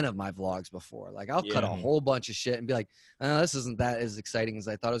 60% of my vlogs before. Like I'll cut a Yeah. whole bunch of shit and be like, this isn't that as exciting as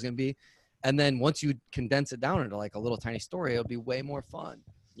I thought it was going to be. And then once you condense it down into like a little tiny story, it'll be way more fun.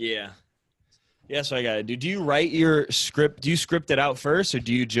 Yeah. Yeah, so I got to do. Do you write your script? Do you script it out first, or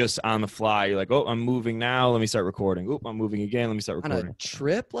do you just on the fly? You're like, oh, I'm moving now. Let me start recording. Oh, I'm moving again. Let me start On recording. a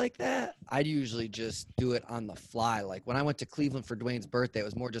trip like that, I'd usually just do it on the fly. Like when I went to Cleveland for Dwayne's birthday, it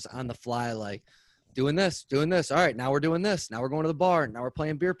was more just on the fly, like doing this. All right, now we're doing this. Now we're going to the bar. Now we're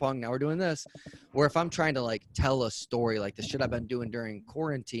playing beer pong. Now we're doing this. Or if I'm trying to like tell a story, like the shit I've been doing during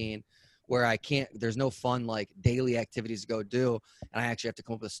quarantine, where there's no fun like daily activities to go do, and I actually have to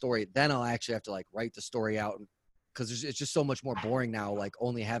come up with a story, then I'll actually have to like write the story out, because it's just so much more boring now, like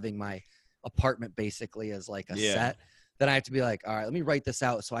only having my apartment basically as like a set. Then I have to be like, all right, let me write this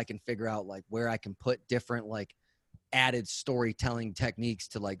out so I can figure out like where I can put different like added storytelling techniques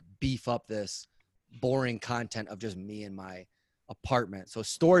to like beef up this boring content of just me and my apartment. So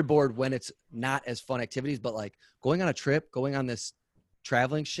storyboard when it's not as fun activities, but like going on a trip, going on this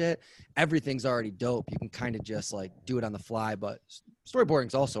traveling shit, everything's already dope. You can kind of just like do it on the fly, but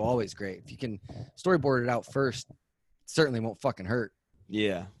storyboarding's also always great. If you can storyboard it out first, it certainly won't fucking hurt.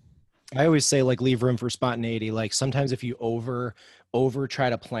 Yeah. I always say like leave room for spontaneity. Like sometimes if you over try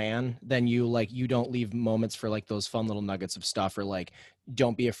to plan, then you don't leave moments for like those fun little nuggets of stuff, or like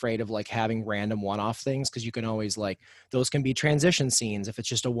don't be afraid of like having random one-off things, because you can always like those can be transition scenes if it's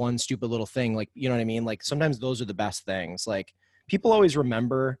just a one stupid little thing, like, you know what I mean? Like sometimes those are the best things. Like people always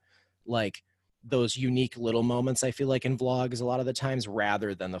remember like those unique little moments, I feel like, in vlogs a lot of the times,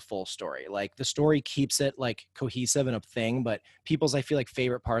 rather than the full story. Like the story keeps it like cohesive and a thing, but people's, I feel like,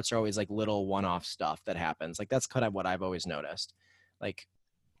 favorite parts are always like little one-off stuff that happens. Like that's kind of what I've always noticed. Like,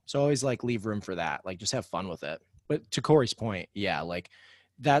 so always like leave room for that. Like just have fun with it. But to Corey's point, yeah, like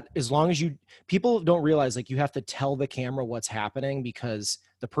that, as long as people don't realize like you have to tell the camera what's happening because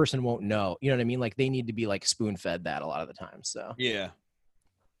the person won't know. You know what I mean? Like they need to be like spoon fed that a lot of the time. So Yeah.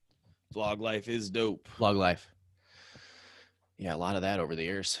 Vlog life is dope. Vlog life. Yeah, a lot of that over the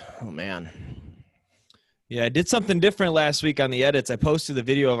years. Oh man. Yeah, I did something different last week on the edits. I posted the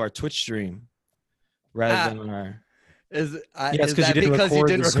video of our Twitch stream rather than our. Is because that you didn't because you record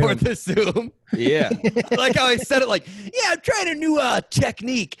didn't the record the Zoom? Yeah. Like how I said it, like, yeah, I'm trying a new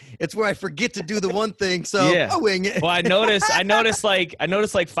technique. It's where I forget to do the one thing, so Yeah. I wing it. Well, I noticed like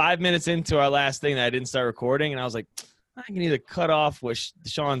 5 minutes into our last thing that I didn't start recording, and I was like, I can either cut off with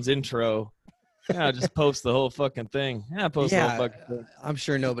Sean's intro. Yeah, I'll just post the whole fucking thing. Yeah, post the whole fucking thing. I'm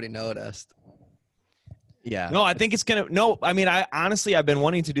sure nobody noticed. Yeah. No, I think it's gonna. No, I mean, I've been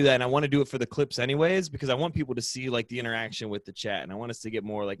wanting to do that, and I want to do it for the clips anyways, because I want people to see like the interaction with the chat, and I want us to get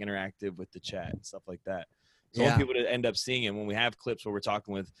more like interactive with the chat and stuff like that. So I want people to end up seeing it when we have clips where we're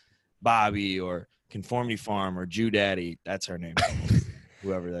talking with Bobby or Conformity Farm or Jew Daddy. That's her name,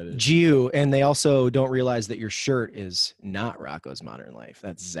 whoever that is. Jew, and they also don't realize that your shirt is not Rocco's Modern Life.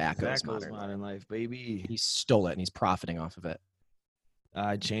 That's Zacho's Modern Life. Baby. He stole it and he's profiting off of it.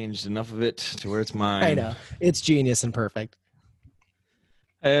 I changed enough of it to where it's mine. I know. It's genius and perfect.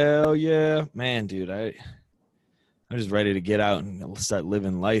 Hell yeah. Man, dude, I'm just ready to get out and start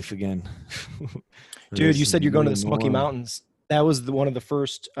living life again. Dude, you said you're going to the Smoky Mountains. That was one of the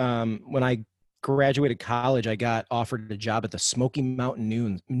first, when I graduated college, I got offered a job at the Smoky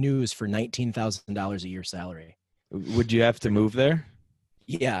Mountain News for $19,000 a year salary. Would you have to move there?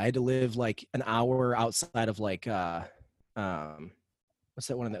 Yeah, I had to live like an hour outside of like, what's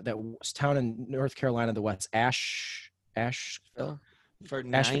that one? That town in North Carolina, the West Asheville. For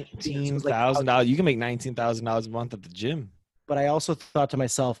 $19,000, you can make $19,000 a month at the gym. But I also thought to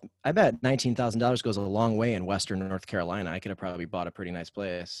myself, I bet $19,000 goes a long way in Western North Carolina. I could have probably bought a pretty nice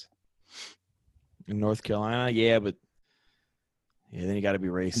place in North Carolina. Yeah, but then you got to be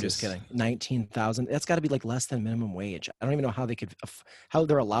racist. I'm just kidding. 19,000. That's got to be like less than minimum wage. I don't even know how how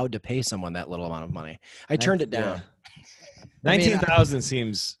they're allowed to pay someone that little amount of money. I turned it down. Yeah. 19,000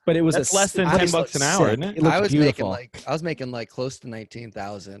 seems, but it was less than $10 an hour, isn't it? I was making like close to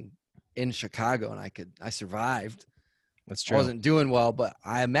 19,000 in Chicago, and I survived. That's true. I wasn't doing well, but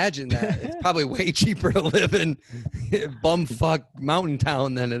I imagine that it's probably way cheaper to live in bumfuck mountain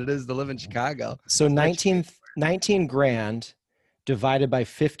town than it is to live in Chicago. So 19 grand divided by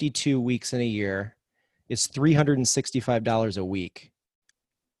 52 weeks in a year is $365 a week.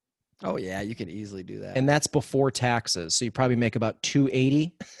 Oh yeah, you can easily do that. And that's before taxes. So you probably make about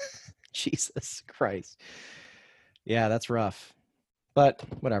 $280. Jesus Christ. Yeah, that's rough. But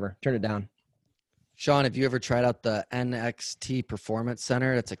whatever, turn it down. Sean, have you ever tried out the NXT Performance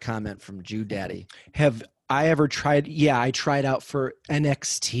Center? That's a comment from Jew Daddy. Have I ever tried? Yeah, I tried out for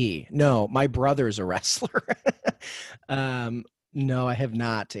NXT. No, my brother's a wrestler. No, I have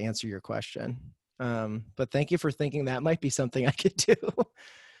not, to answer your question. But thank you for thinking that might be something I could do.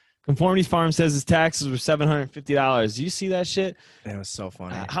 Conformity Farm says his taxes were $750. Do you see that shit? That was so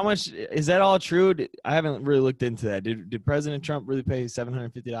funny. How much is that all true? I haven't really looked into that. Did President Trump really pay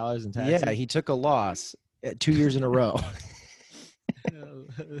 $750 in taxes? Yeah, he took a loss 2 years in a row.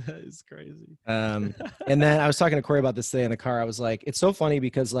 That is crazy. And then I was talking to Corey about this today in the car. I was like, it's so funny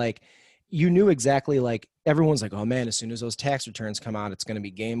because like you knew exactly, like everyone's like, oh man, as soon as those tax returns come out, it's going to be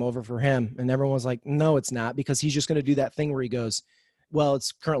game over for him. And everyone's like, no, it's not, because he's just going to do that thing where he goes, well,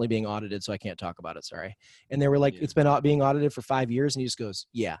 it's currently being audited, so I can't talk about it. Sorry. And they were like, it's been being audited for 5 years. And he just goes,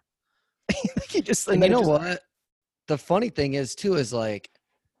 yeah. He just, and you know what? The funny thing is too, is like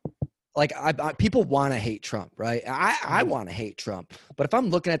people want to hate Trump, right? I want to hate Trump, but if I'm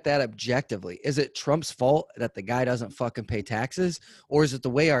looking at that objectively, is it Trump's fault that the guy doesn't fucking pay taxes, or is it the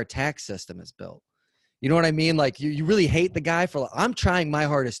way our tax system is built? You know what I mean? Like you really hate the guy for, I'm trying my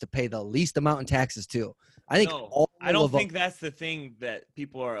hardest to pay the least amount in taxes too. I think I don't think that's the thing that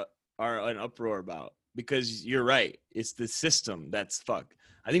people are in uproar about, because you're right. It's the system that's fucked.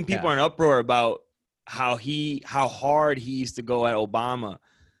 I think people are in uproar about how hard he used to go at Obama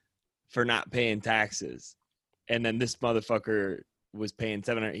for not paying taxes. And then this motherfucker was paying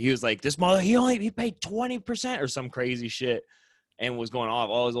 $700. He was like, he paid 20% or some crazy shit, and was going off.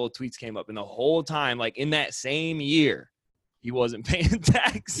 All his old tweets came up, and the whole time, like in that same year, he wasn't paying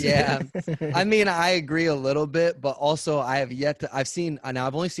taxes. Yeah. I mean, I agree a little bit, but also I've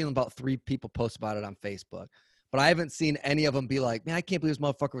only seen about 3 people post about it on Facebook, but I haven't seen any of them be like, man, I can't believe this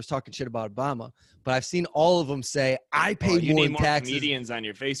motherfucker was talking shit about Obama. But I've seen all of them say, I pay you more need in more taxes. comedians on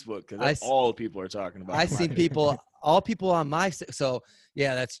your Facebook because that's all people are talking about. I've seen people, all people on my, so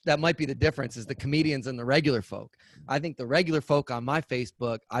yeah, that might be the difference is the comedians and the regular folk. I think the regular folk on my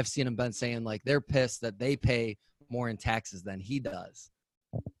Facebook, I've seen them been saying like they're pissed that they pay more in taxes than he does.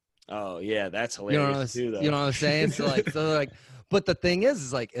 Oh yeah, that's hilarious too, though. You know what I'm saying? So like, but the thing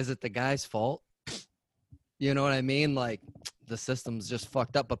is like, is it the guy's fault? You know what I mean? Like the system's just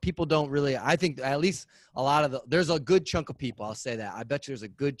fucked up, but people don't really, I think at least a lot of there's a good chunk of people. I'll say that. I bet you there's a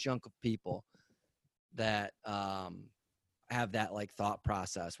good chunk of people that, have that like thought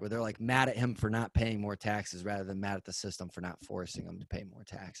process where they're like mad at him for not paying more taxes rather than mad at the system for not forcing him to pay more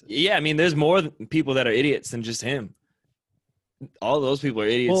taxes. Yeah, I mean, there's more people that are idiots than just him. All those people are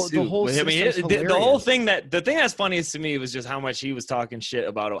idiots Well, too. the whole But, I mean, system's the whole hilarious. thing the thing that's funniest to me was just how much he was talking shit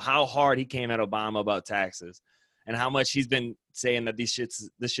about how hard he came at Obama about taxes, and how much he's been saying that this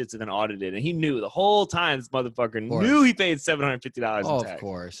shit's been audited, and he knew the whole time this motherfucker knew he paid $750 in tax. Of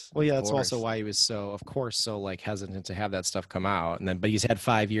course. Well, yeah, Of that's course. also why he was so like hesitant to have that stuff come out. And then, but he's had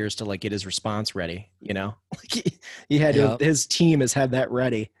 5 years to like get his response ready. You know, he had his team has had that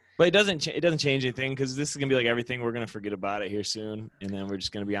ready. But it doesn't change anything because this is gonna be like everything. We're gonna forget about it here soon, and then we're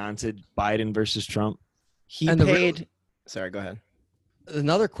just gonna be on to Biden versus Trump. He And paid. Sorry, go ahead.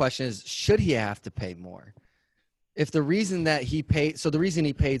 Another question is, should he have to pay more? If the reason that he paid, so the reason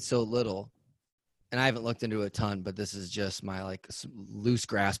he paid so little, and I haven't looked into it a ton, but this is just my like loose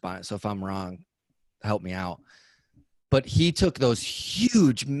grasp on it. So if I'm wrong, help me out. But he took those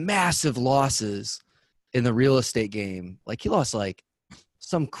huge, massive losses in the real estate game. Like he lost like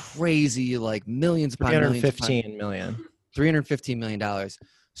some crazy, like millions upon millions. $315 million. $315 million.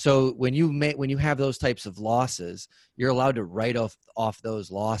 So when you have those types of losses, you're allowed to write off those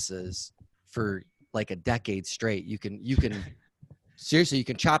losses for like a decade straight. You can seriously, you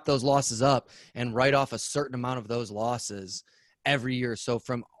can chop those losses up and write off a certain amount of those losses every year. So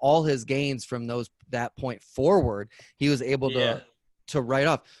from all his gains from that point forward, he was able to write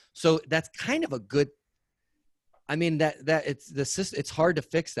off. So that's kind of a good, I mean, that it's the system. It's hard to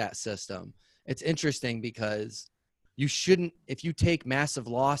fix that system. It's interesting because you shouldn't, if you take massive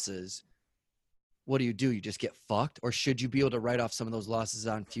losses, what do? You just get fucked? Or should you be able to write off some of those losses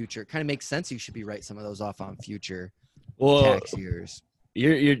on future? It kind of makes sense. You should be writing some of those off on future tax years.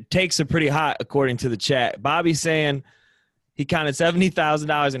 Your takes are pretty hot according to the chat. Bobby's saying he counted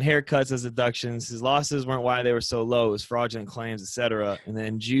 $70,000 in haircuts as deductions. His losses weren't why they were so low. It was fraudulent claims, etc. And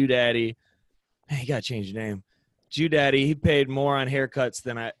then Jew Daddy, man, you gotta change your name. Jew Daddy, he paid more on haircuts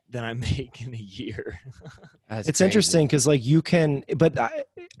than I make in a year. It's crazy. interesting because like you can, but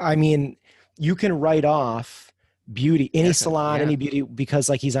I mean, you can write off beauty, any salon, any beauty, because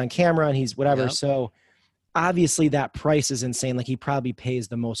like he's on camera and he's whatever. Yep. So obviously that price is insane. Like he probably pays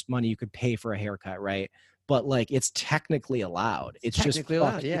the most money you could pay for a haircut, right? But like it's technically allowed. It's technically just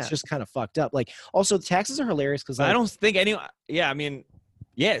allowed, It's just kind of fucked up. Like also taxes are hilarious because like, I don't think anyone. Yeah, I mean,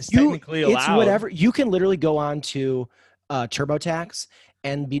 yeah, it's technically allowed. It's whatever. You can literally go on to TurboTax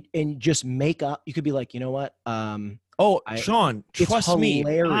and just make up. You could be like, you know what? Sean, trust me,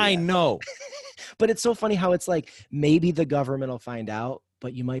 I know. But it's so funny how it's like maybe the government will find out,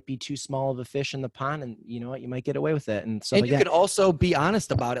 but you might be too small of a fish in the pond, and you know what? You might get away with it. And so you can also be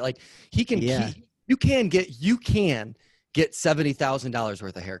honest about it. Like he can, you can get $70,000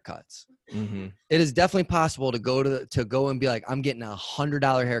 worth of haircuts. Mm-hmm. It is definitely possible to go and be like, I'm getting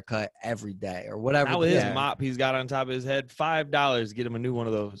 $100 haircut every day or whatever. Now with his mop he's got on top of his head, $5, get him a new one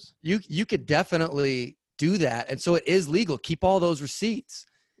of those. You could definitely do that, and so it is legal. Keep all those receipts,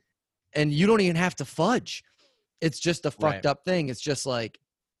 and you don't even have to fudge. It's just a fucked up thing. It's just like,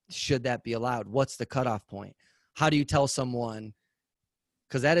 should that be allowed? What's the cutoff point? How do you tell someone?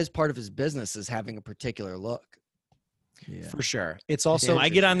 Because that is part of his business, is having a particular look. Yeah. For sure. It's also I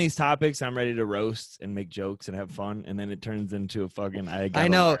get on these topics, I'm ready to roast and make jokes and have fun, and then it turns into a fucking. I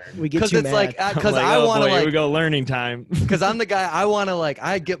know we get too mad. Like because I want to here we go learning time. Because I'm the guy. I want to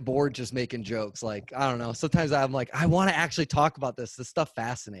I get bored just making jokes. Like I don't know. Sometimes I'm like I want to actually talk about this. This stuff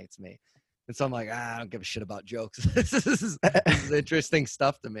fascinates me, and so I'm like I don't give a shit about jokes. this is interesting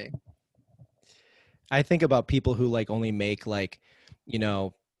stuff to me. I think about people who like only make like, you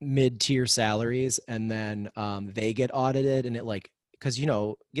know, mid-tier salaries, and then they get audited, and it like, because you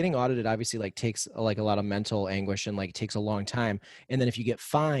know getting audited obviously like takes like a lot of mental anguish and like takes a long time, and then if you get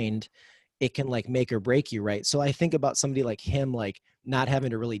fined it can like make or break you, right? So I think about somebody like him like not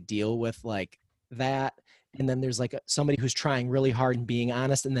having to really deal with like that, and then there's like somebody who's trying really hard and being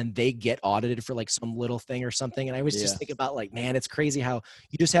honest, and then they get audited for like some little thing or something. And I was just thinking about like, man, it's crazy how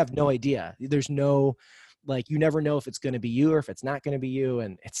you just have no idea. There's no, like, you never know if it's going to be you or if it's not going to be you.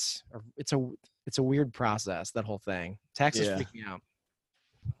 And it's a weird process, that whole thing. Taxes freak me out.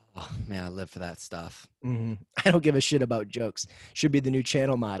 Oh man, I live for that stuff. Mm-hmm. I don't give a shit about jokes. Should be the new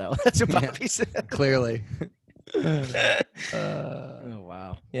channel motto. That's what Bobby said. Clearly. Oh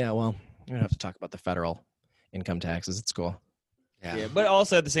wow. Yeah. Well, we don't have to talk about the federal income taxes. It's cool. Yeah. But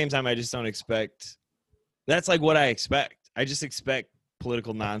also at the same time, I just don't expect. That's like what I expect. I just expect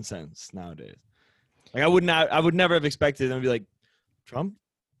political nonsense nowadays. Like I would never have expected them to be like, Trump,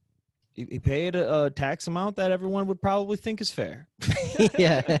 he paid a tax amount that everyone would probably think is fair.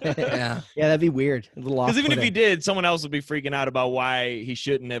 Yeah. That'd be weird. A little because even if he did, someone else would be freaking out about why he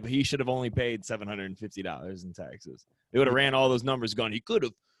should have only paid $750 in taxes. They would have ran all those numbers, gone, he could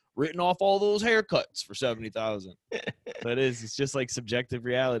have written off all those haircuts for $70,000. But it's just like subjective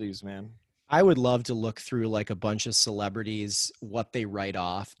realities, man. I would love to look through like a bunch of celebrities, what they write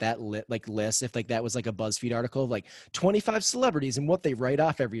off, that list. If like that was like a BuzzFeed article of like 25 celebrities and what they write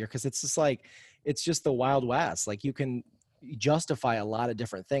off every year. Cause it's just like, it's just the Wild West. Like you can justify a lot of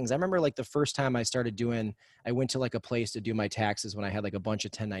different things. I remember like the first time I went to like a place to do my taxes when I had like a bunch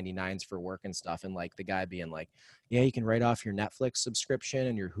of 1099s for work and stuff. And like the guy being like, yeah, you can write off your Netflix subscription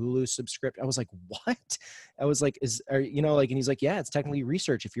and your Hulu subscription. I was like, what? I was like, and he's like, yeah, it's technically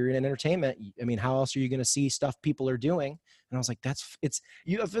research. If you're in entertainment, I mean, how else are you going to see stuff people are doing? And I was like, it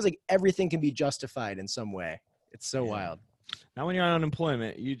feels like everything can be justified in some way. It's so wild. Now, when you're on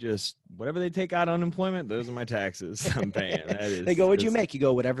unemployment, you just, whatever they take out on unemployment, those are my taxes I'm paying. They go, what'd you make? You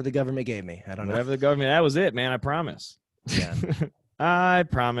go, whatever the government gave me. I don't know. Whatever the government, that was it, man. I promise. Yeah. I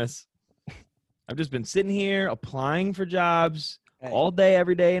promise. I've just been sitting here applying for jobs all day,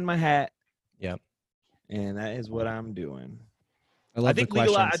 every day in my hat. Yep. And that is what I'm doing. I think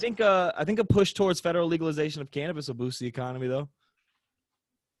I think a push towards federal legalization of cannabis will boost the economy, though.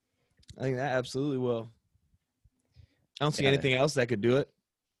 I think that absolutely will. I don't see anything else that could do it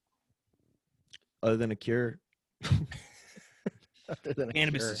other than a cure.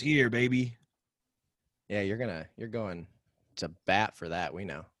 Cannabis is here, baby. Yeah, you're going to bat for that. We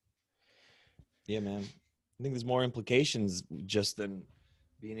know. Yeah, man. I think there's more implications just than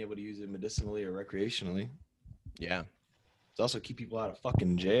being able to use it medicinally or recreationally. Yeah. It's also keep people out of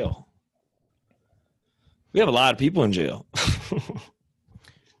fucking jail. We have a lot of people in jail.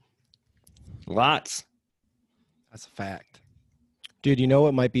 Lots. That's a fact. Dude, you know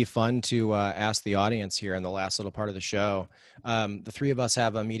what might be fun to ask the audience here in the last little part of the show? The three of us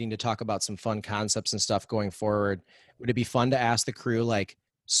have a meeting to talk about some fun concepts and stuff going forward. Would it be fun to ask the crew like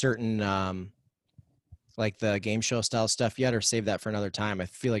certain, like the game show style stuff yet, or save that for another time? I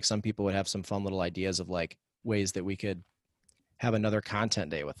feel like some people would have some fun little ideas of like ways that we could have another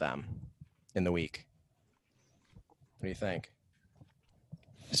content day with them in the week. What do you think?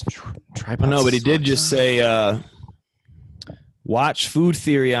 Just no, but he did just say, watch Food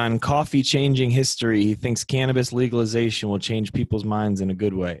Theory on coffee changing history. He thinks cannabis legalization will change people's minds in a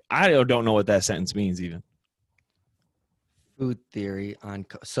good way. I don't know what that sentence means even. Food Theory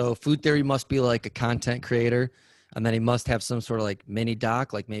so Food Theory must be like a content creator, and then he must have some sort of like mini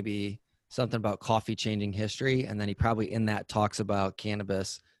doc, like maybe something about coffee changing history, and then he probably in that talks about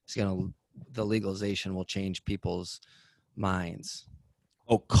cannabis. The legalization will change people's minds.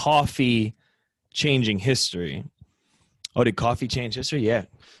 Oh, coffee changing history. Oh, did coffee change history? Yeah.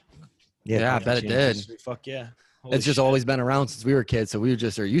 Yeah, I bet it did. History. Fuck yeah. It's just always been around since we were kids, so we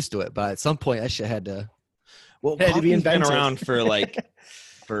just are used to it. But at some point, that shit had to. Well, coffee's been around for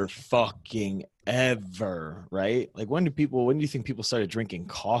for fucking ever, right? Like when do you think people started drinking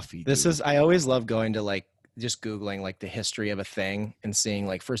coffee? I always love going to like just Googling like the history of a thing and seeing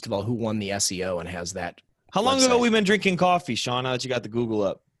like, first of all, who won the SEO and has that. How long ago have we been drinking coffee, Sean, now that you got the Google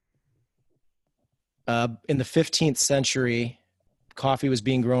up? In the 15th century, coffee was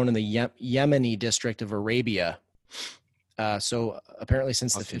being grown in the Yemeni district of Arabia. So apparently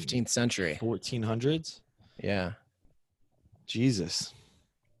since the 15th century. 1400s? Yeah. Jesus.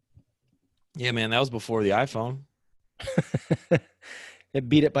 Yeah, man, that was before the iPhone. It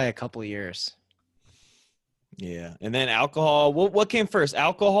beat it by a couple of years. Yeah. And then alcohol. What came first,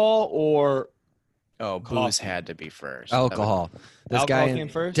 alcohol or... Oh, booze had to be first. Alcohol. This alcohol guy came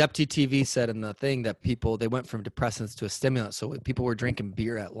first? Deputy TV said in the thing that they went from depressants to a stimulant. So people were drinking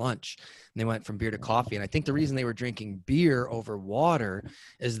beer at lunch, and they went from beer to coffee. And I think the reason they were drinking beer over water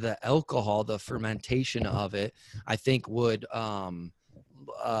is the alcohol, the fermentation of it, I think would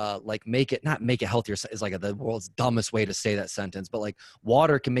like make it healthier is like the world's dumbest way to say that sentence, but like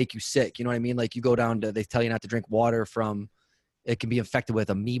water can make you sick. You know what I mean? Like you go down to, they tell you not to drink water from, it can be infected with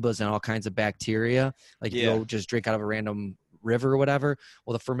amoebas and all kinds of bacteria. Like you go just drink out of a random river or whatever.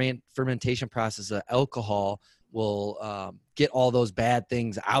 Well, the fermentation process of alcohol will get all those bad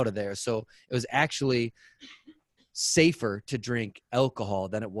things out of there. So it was actually safer to drink alcohol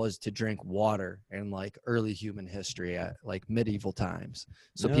than it was to drink water in like early human history at like medieval times.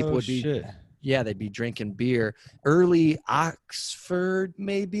 So people would be, they'd be drinking beer. Early Oxford,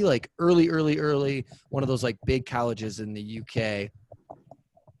 maybe like early, one of those like big colleges in the UK.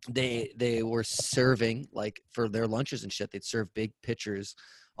 They were serving like for their lunches and shit. They'd serve big pitchers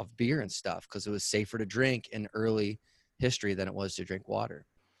of beer and stuff because it was safer to drink in early history than it was to drink water.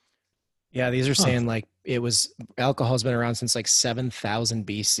 Yeah, these are saying like alcohol's been around since like 7,000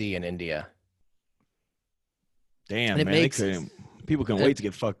 BC in India. Damn, man, people can wait to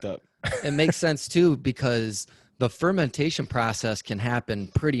get fucked up. It makes sense too because the fermentation process can happen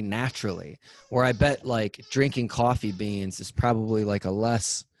pretty naturally. Where I bet like drinking coffee beans is probably like a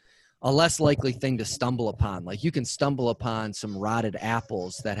less likely thing to stumble upon. Like you can stumble upon some rotted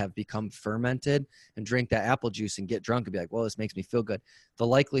apples that have become fermented and drink that apple juice and get drunk and be like, well, this makes me feel good. The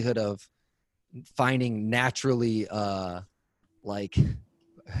likelihood of finding naturally like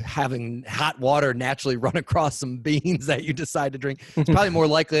having hot water naturally run across some beans that you decide to drink, it's probably more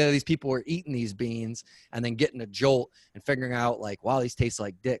likely that these people were eating these beans and then getting a jolt and figuring out like, wow, these taste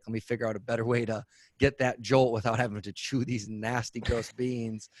like dick. Let me figure out a better way to get that jolt without having to chew these nasty, gross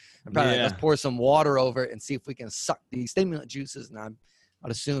beans. And probably like, let's pour some water over it and see if we can suck these stimulant juices. And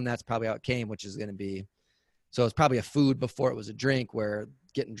I'd assume that's probably how it came, which is going to be, so it's probably a food before it was a drink, where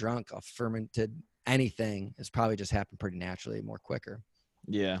getting drunk off fermented anything has probably just happened pretty naturally, more quicker.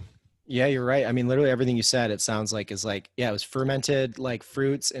 Yeah, you're right. I mean, literally everything you said, it sounds like is like, it was fermented like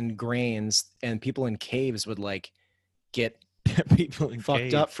fruits and grains, and people in caves would like get people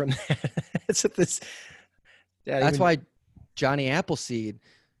fucked up from that. It's this. That's why Johnny Appleseed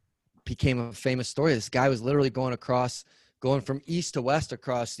became a famous story. This guy was literally going from east to west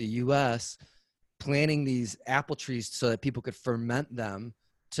across the U.S., planting these apple trees so that people could ferment them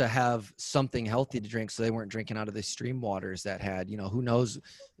to have something healthy to drink, so they weren't drinking out of the stream waters that had, who knows,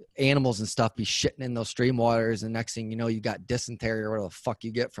 animals and stuff be shitting in those stream waters, and next thing you know, you got dysentery or whatever the fuck you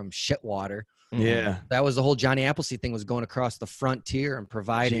get from shit water. Yeah. That was the whole Johnny Appleseed thing, was going across the frontier and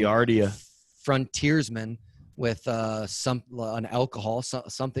providing frontiersmen with an alcohol,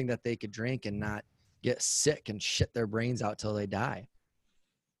 something that they could drink and not get sick and shit their brains out till they die.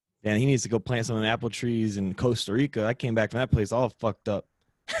 And he needs to go plant some apple trees in Costa Rica. I came back from that place all fucked up.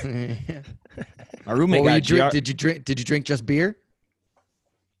 My roommate did you drink just beer?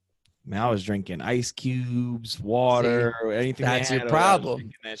 Man, I was drinking ice cubes, water, anything. That's your problem.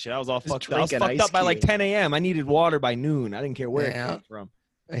 That shit. I was all fucked up. I was fucked up by like 10 a.m. I needed water by noon. I didn't care where it came from.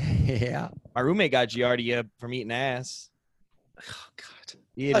 Yeah. My roommate got Giardia from eating ass. Oh God.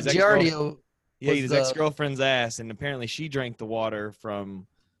 He ate his ex-girlfriend's ass, and apparently she drank the water from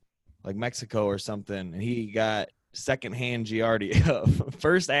like Mexico or something, and he got secondhand Giardia.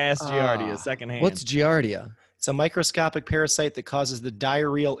 First ass Giardia, secondhand. What's Giardia? It's a microscopic parasite that causes the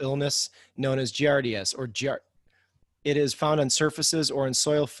diarrheal illness known as Giardias or It is found on surfaces or in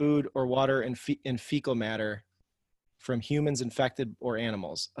soil, food, or water and in fecal matter from humans infected or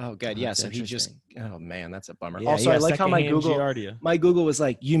animals. Oh God, yeah. So he just, oh man, that's a bummer. Yeah, also, I like how my Google was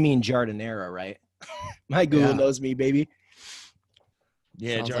like, you mean Jardinera, right? My Google knows me, baby.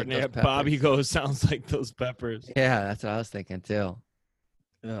 Yeah, Jardinera. Like Bobby goes, sounds like those peppers. Yeah, that's what I was thinking too.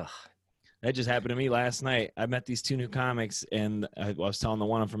 Ugh. That just happened to me last night. I met these two new comics, and I was telling the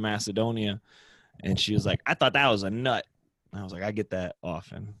one from Macedonia, and she was like, I thought that was a nut. I was like, I get that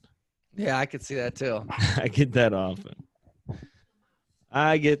often. Yeah, I could see that too. I get that often.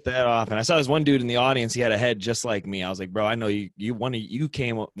 I saw this one dude in the audience. He had a head just like me. I was like, bro, I know one of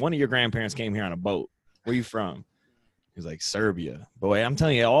your grandparents came here on a boat. Where you from? He was like, Serbia. Boy, I'm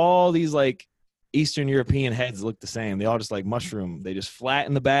telling you, all these like Eastern European heads look the same. They all just like mushroom. They just flat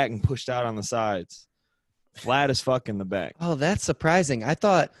in the back and pushed out on the sides. Flat as fuck in the back. Oh, that's surprising. I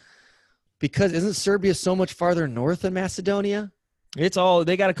thought, because isn't Serbia so much farther north than Macedonia? They got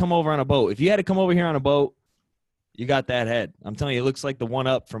to come over on a boat. If you had to come over here on a boat, you got that head. I'm telling you, it looks like the one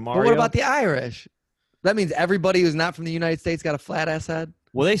up from Mario. But what about the Irish? That means everybody who's not from the United States got a flat ass head?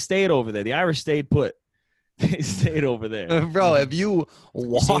 Well, they stayed over there. The Irish stayed put. They stayed over there. Bro, have you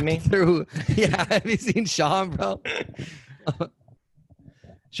walked through? Yeah, have you seen Sean, bro?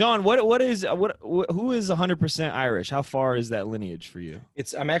 Sean, who is 100% Irish? How far is that lineage for you?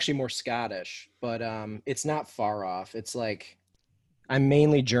 I'm actually more Scottish, but it's not far off. It's like, I'm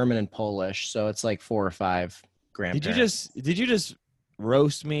mainly German and Polish, so it's like 4 or 5 grandparents. Did you just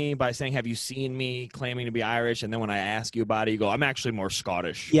roast me by saying, have you seen me, claiming to be Irish, and then when I ask you about it, you go, I'm actually more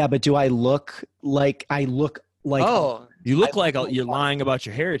Scottish. Yeah, but do I look like Oh, You look like you're lying about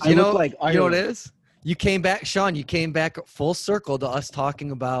your heritage. I look like you know what it Ireland. is? You came back, Sean. You came back full circle to us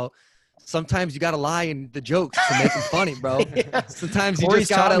talking about. Sometimes you got to lie in the jokes to make them funny, bro. Yeah. Sometimes you Corey's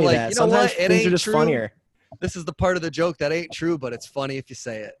just gotta taught me like, that. you know Sometimes what? It things are ain't just true. funnier. This is the part of the joke that ain't true, but it's funny if you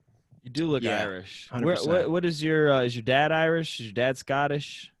say it. You do look Yeah, Irish. 100%. What is your dad Irish? Is your dad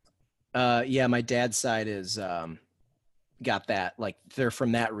Scottish? Yeah, my dad's side is got that. Like they're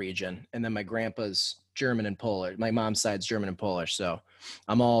from that region, and then my grandpa's German and Polish. My mom's side's German and Polish, so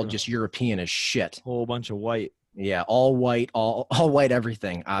I'm all just European as shit. Whole bunch of white. Yeah, all white, all white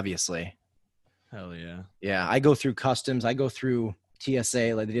everything, obviously. Hell yeah. Yeah, I go through customs. I go through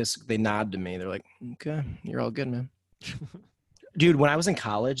TSA. Like they nod to me. They're like, "Okay, you're all good, man." Dude, when I was in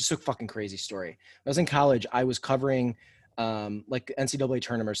college, it's a fucking crazy story. When I was in college, I was covering like NCAA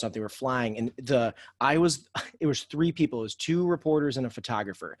tournament or something. We're flying, and it was 3 people. It was 2 reporters and a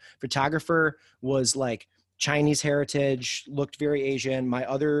photographer. Photographer was like Chinese heritage, looked very Asian. My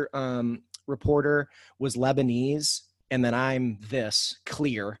other reporter was Lebanese, and then I'm this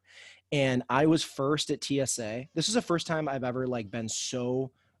clear. And I was first at TSA. This is the first time I've ever like been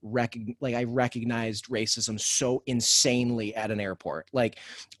so I recognized racism so insanely at an airport. Like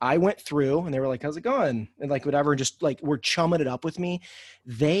I went through and they were like, how's it going? And like whatever, just like were chumming it up with me.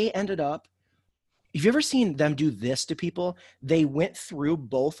 They ended up, have you ever seen them do this to people? They went through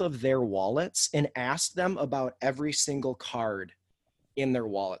both of their wallets and asked them about every single card in their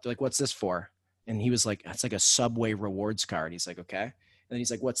wallet. They're like, what's this for? And he was like, that's like a Subway rewards card. He's like, okay. And he's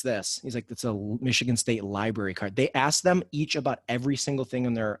like, what's this? He's like, that's a Michigan State library card. They asked them each about every single thing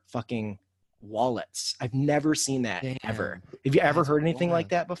in their fucking wallets. I've never seen that ever. Have you ever heard anything like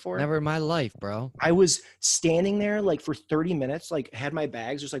that before? Never in my life, bro. I was standing there like for 30 minutes, like had my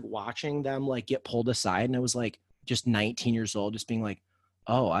bags, just like watching them like get pulled aside. And I was like just 19 years old, just being like,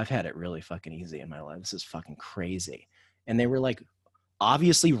 oh, I've had it really fucking easy in my life. This is fucking crazy. And they were like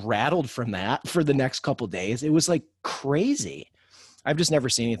obviously rattled from that for the next couple of days. It was like crazy. I've just never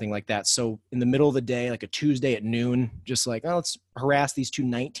seen anything like that. So in the middle of the day, like a Tuesday at noon, just like, oh, let's harass these 2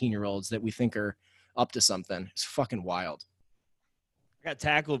 19-year-olds that we think are up to something. It's fucking wild. I got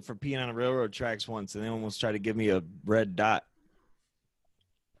tackled for peeing on a railroad tracks once, and they almost tried to give me a red dot.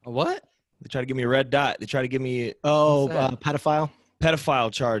 A what? They tried to give me a red dot. They tried to give me Pedophile.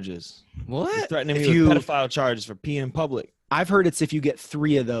 pedophile charges. They're What? threatening If me you- with pedophile charges for peeing in public. I've heard it's if you get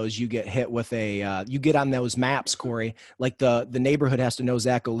 3 of those, you get hit with you get on those maps, Corey. Like the neighborhood has to know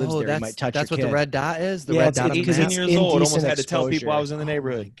Zacho lives there. He might touch that's your what kid. the red dot is? The Yeah, red it's- dot on the because 18 map? it's years old. Almost indecent had to tell people I exposure. was in the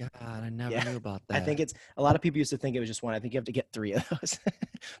neighborhood. Oh my God, I never Yeah. knew about that. I think it's a lot of people used to think it was just 1. I think you have to get 3 of those.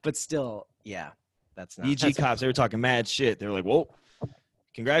 But still, yeah, that's not. EG cops, they were talking mad shit. They were like, whoa,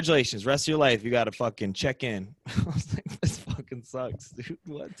 congratulations. Rest of your life, you got to fucking check in. I was like, this fucking sucks, dude.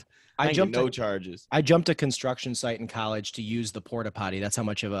 What? I jumped no charges. I jumped a construction site in college to use the porta potty. That's how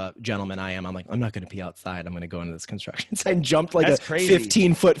much of a gentleman I am. I'm like, I'm not going to pee outside. I'm going to go into this construction site and jumped like That's a crazy.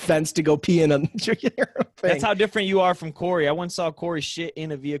 15-foot fence to go pee in a thing. That's how different you are from Corey. I once saw Corey shit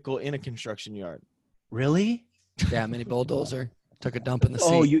in a vehicle in a construction yard. Really? Yeah, mini bulldozer. Took a dump in the seat.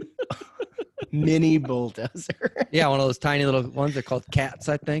 Oh, you mini bulldozer. Yeah, one of those tiny little ones. They're called cats,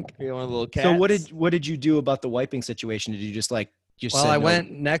 I think. You know, one of the little cats. So what did you do about the wiping situation? Did you just like Well, said I no?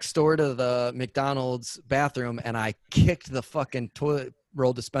 went next door to the McDonald's bathroom and I kicked the fucking toilet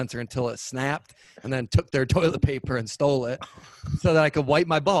roll dispenser until it snapped, and then took their toilet paper and stole it so that I could wipe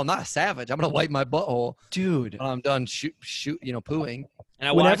my butt. I'm not a savage. I'm gonna wipe my butthole dude? when I'm done pooing. And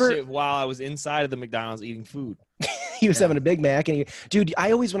I Whenever- watched it while I was inside of the McDonald's eating food. He was having a Big Mac, and dude,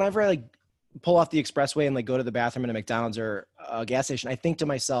 I always whenever I like pull off the expressway and like go to the bathroom in a McDonald's or a gas station, I think to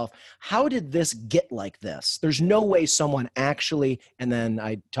myself, how did this get like this? There's no way someone actually. And then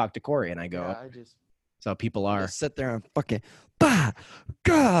I talk to Corey and I go, I just that's how people are. sit there and fucking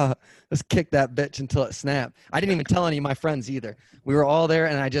let's kick that bitch until it snapped. I didn't even tell any of my friends either. We were all there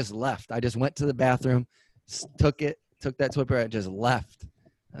and I just left. I just went to the bathroom, took that toilet paper, and just left.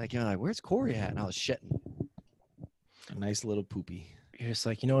 Like, you're like, where's Corey at? And I was shitting. A nice little poopy. You're just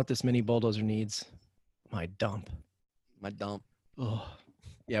like, you know what this mini bulldozer needs? My dump. My dump. Oh,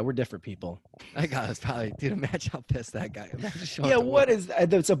 yeah, we're different people. That guy was probably, dude, imagine how pissed that guy. Imagine showing Yeah, up to what work. is?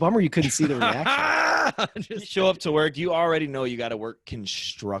 It's a bummer you couldn't see the reaction. You show up to work, you already know you got to work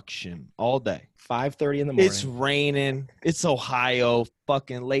construction all day. 5:30 in the morning. It's raining. It's Ohio,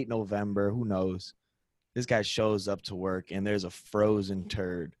 fucking late November. Who knows? This guy shows up to work and there's a frozen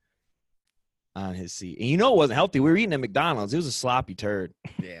turd on his seat. And you know it wasn't healthy. We were eating at McDonald's. It was a sloppy turd.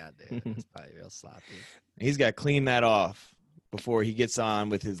 Yeah, dude. It's probably real sloppy. He's got to clean that off before he gets on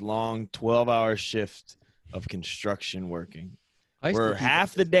with his long 12-hour shift of construction working. Where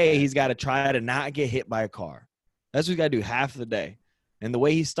half the day he's got to try to not get hit by a car. That's what he's got to do half the day. And the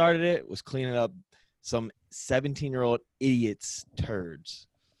way he started it was cleaning up some 17-year-old idiots' turds.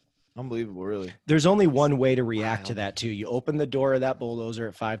 Unbelievable, really. There's only one way to react to that, too. You open the door of that bulldozer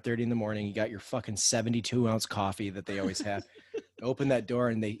at 5:30 in the morning. You got your fucking 72-ounce coffee that they always have. Open that door,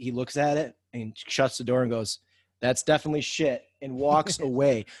 and he looks at it and shuts the door and goes, "That's definitely shit," and walks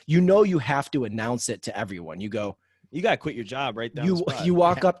away. You know you have to announce it to everyone. You go, you got to quit your job right there. You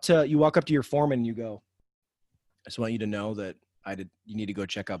walk up to your foreman and you go, "I just want you to know that you need to go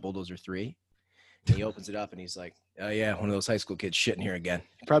check out Bulldozer 3. And he opens it up and he's like, "Oh yeah, one of those high school kids shitting here again."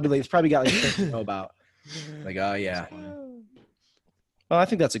 It's probably got like things to know about. Like, oh yeah. Well, I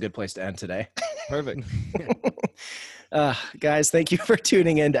think that's a good place to end today. Perfect. Guys, thank you for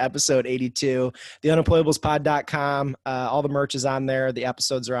tuning in to episode 82. TheUnemployablesPod.com. All the merch is on there. The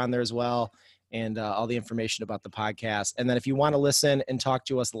episodes are on there as well. And all the information about the podcast. And then if you want to listen and talk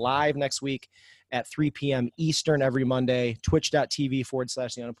to us live next week at 3 p.m. Eastern every Monday,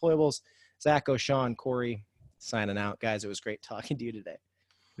 twitch.tv/TheUnemployables. Zach, Sean, Corey, signing out. Guys, it was great talking to you today.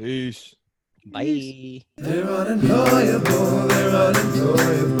 Peace. Bye. They're unemployable, they're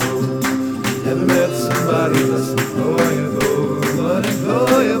unemployable. Never met somebody less employable.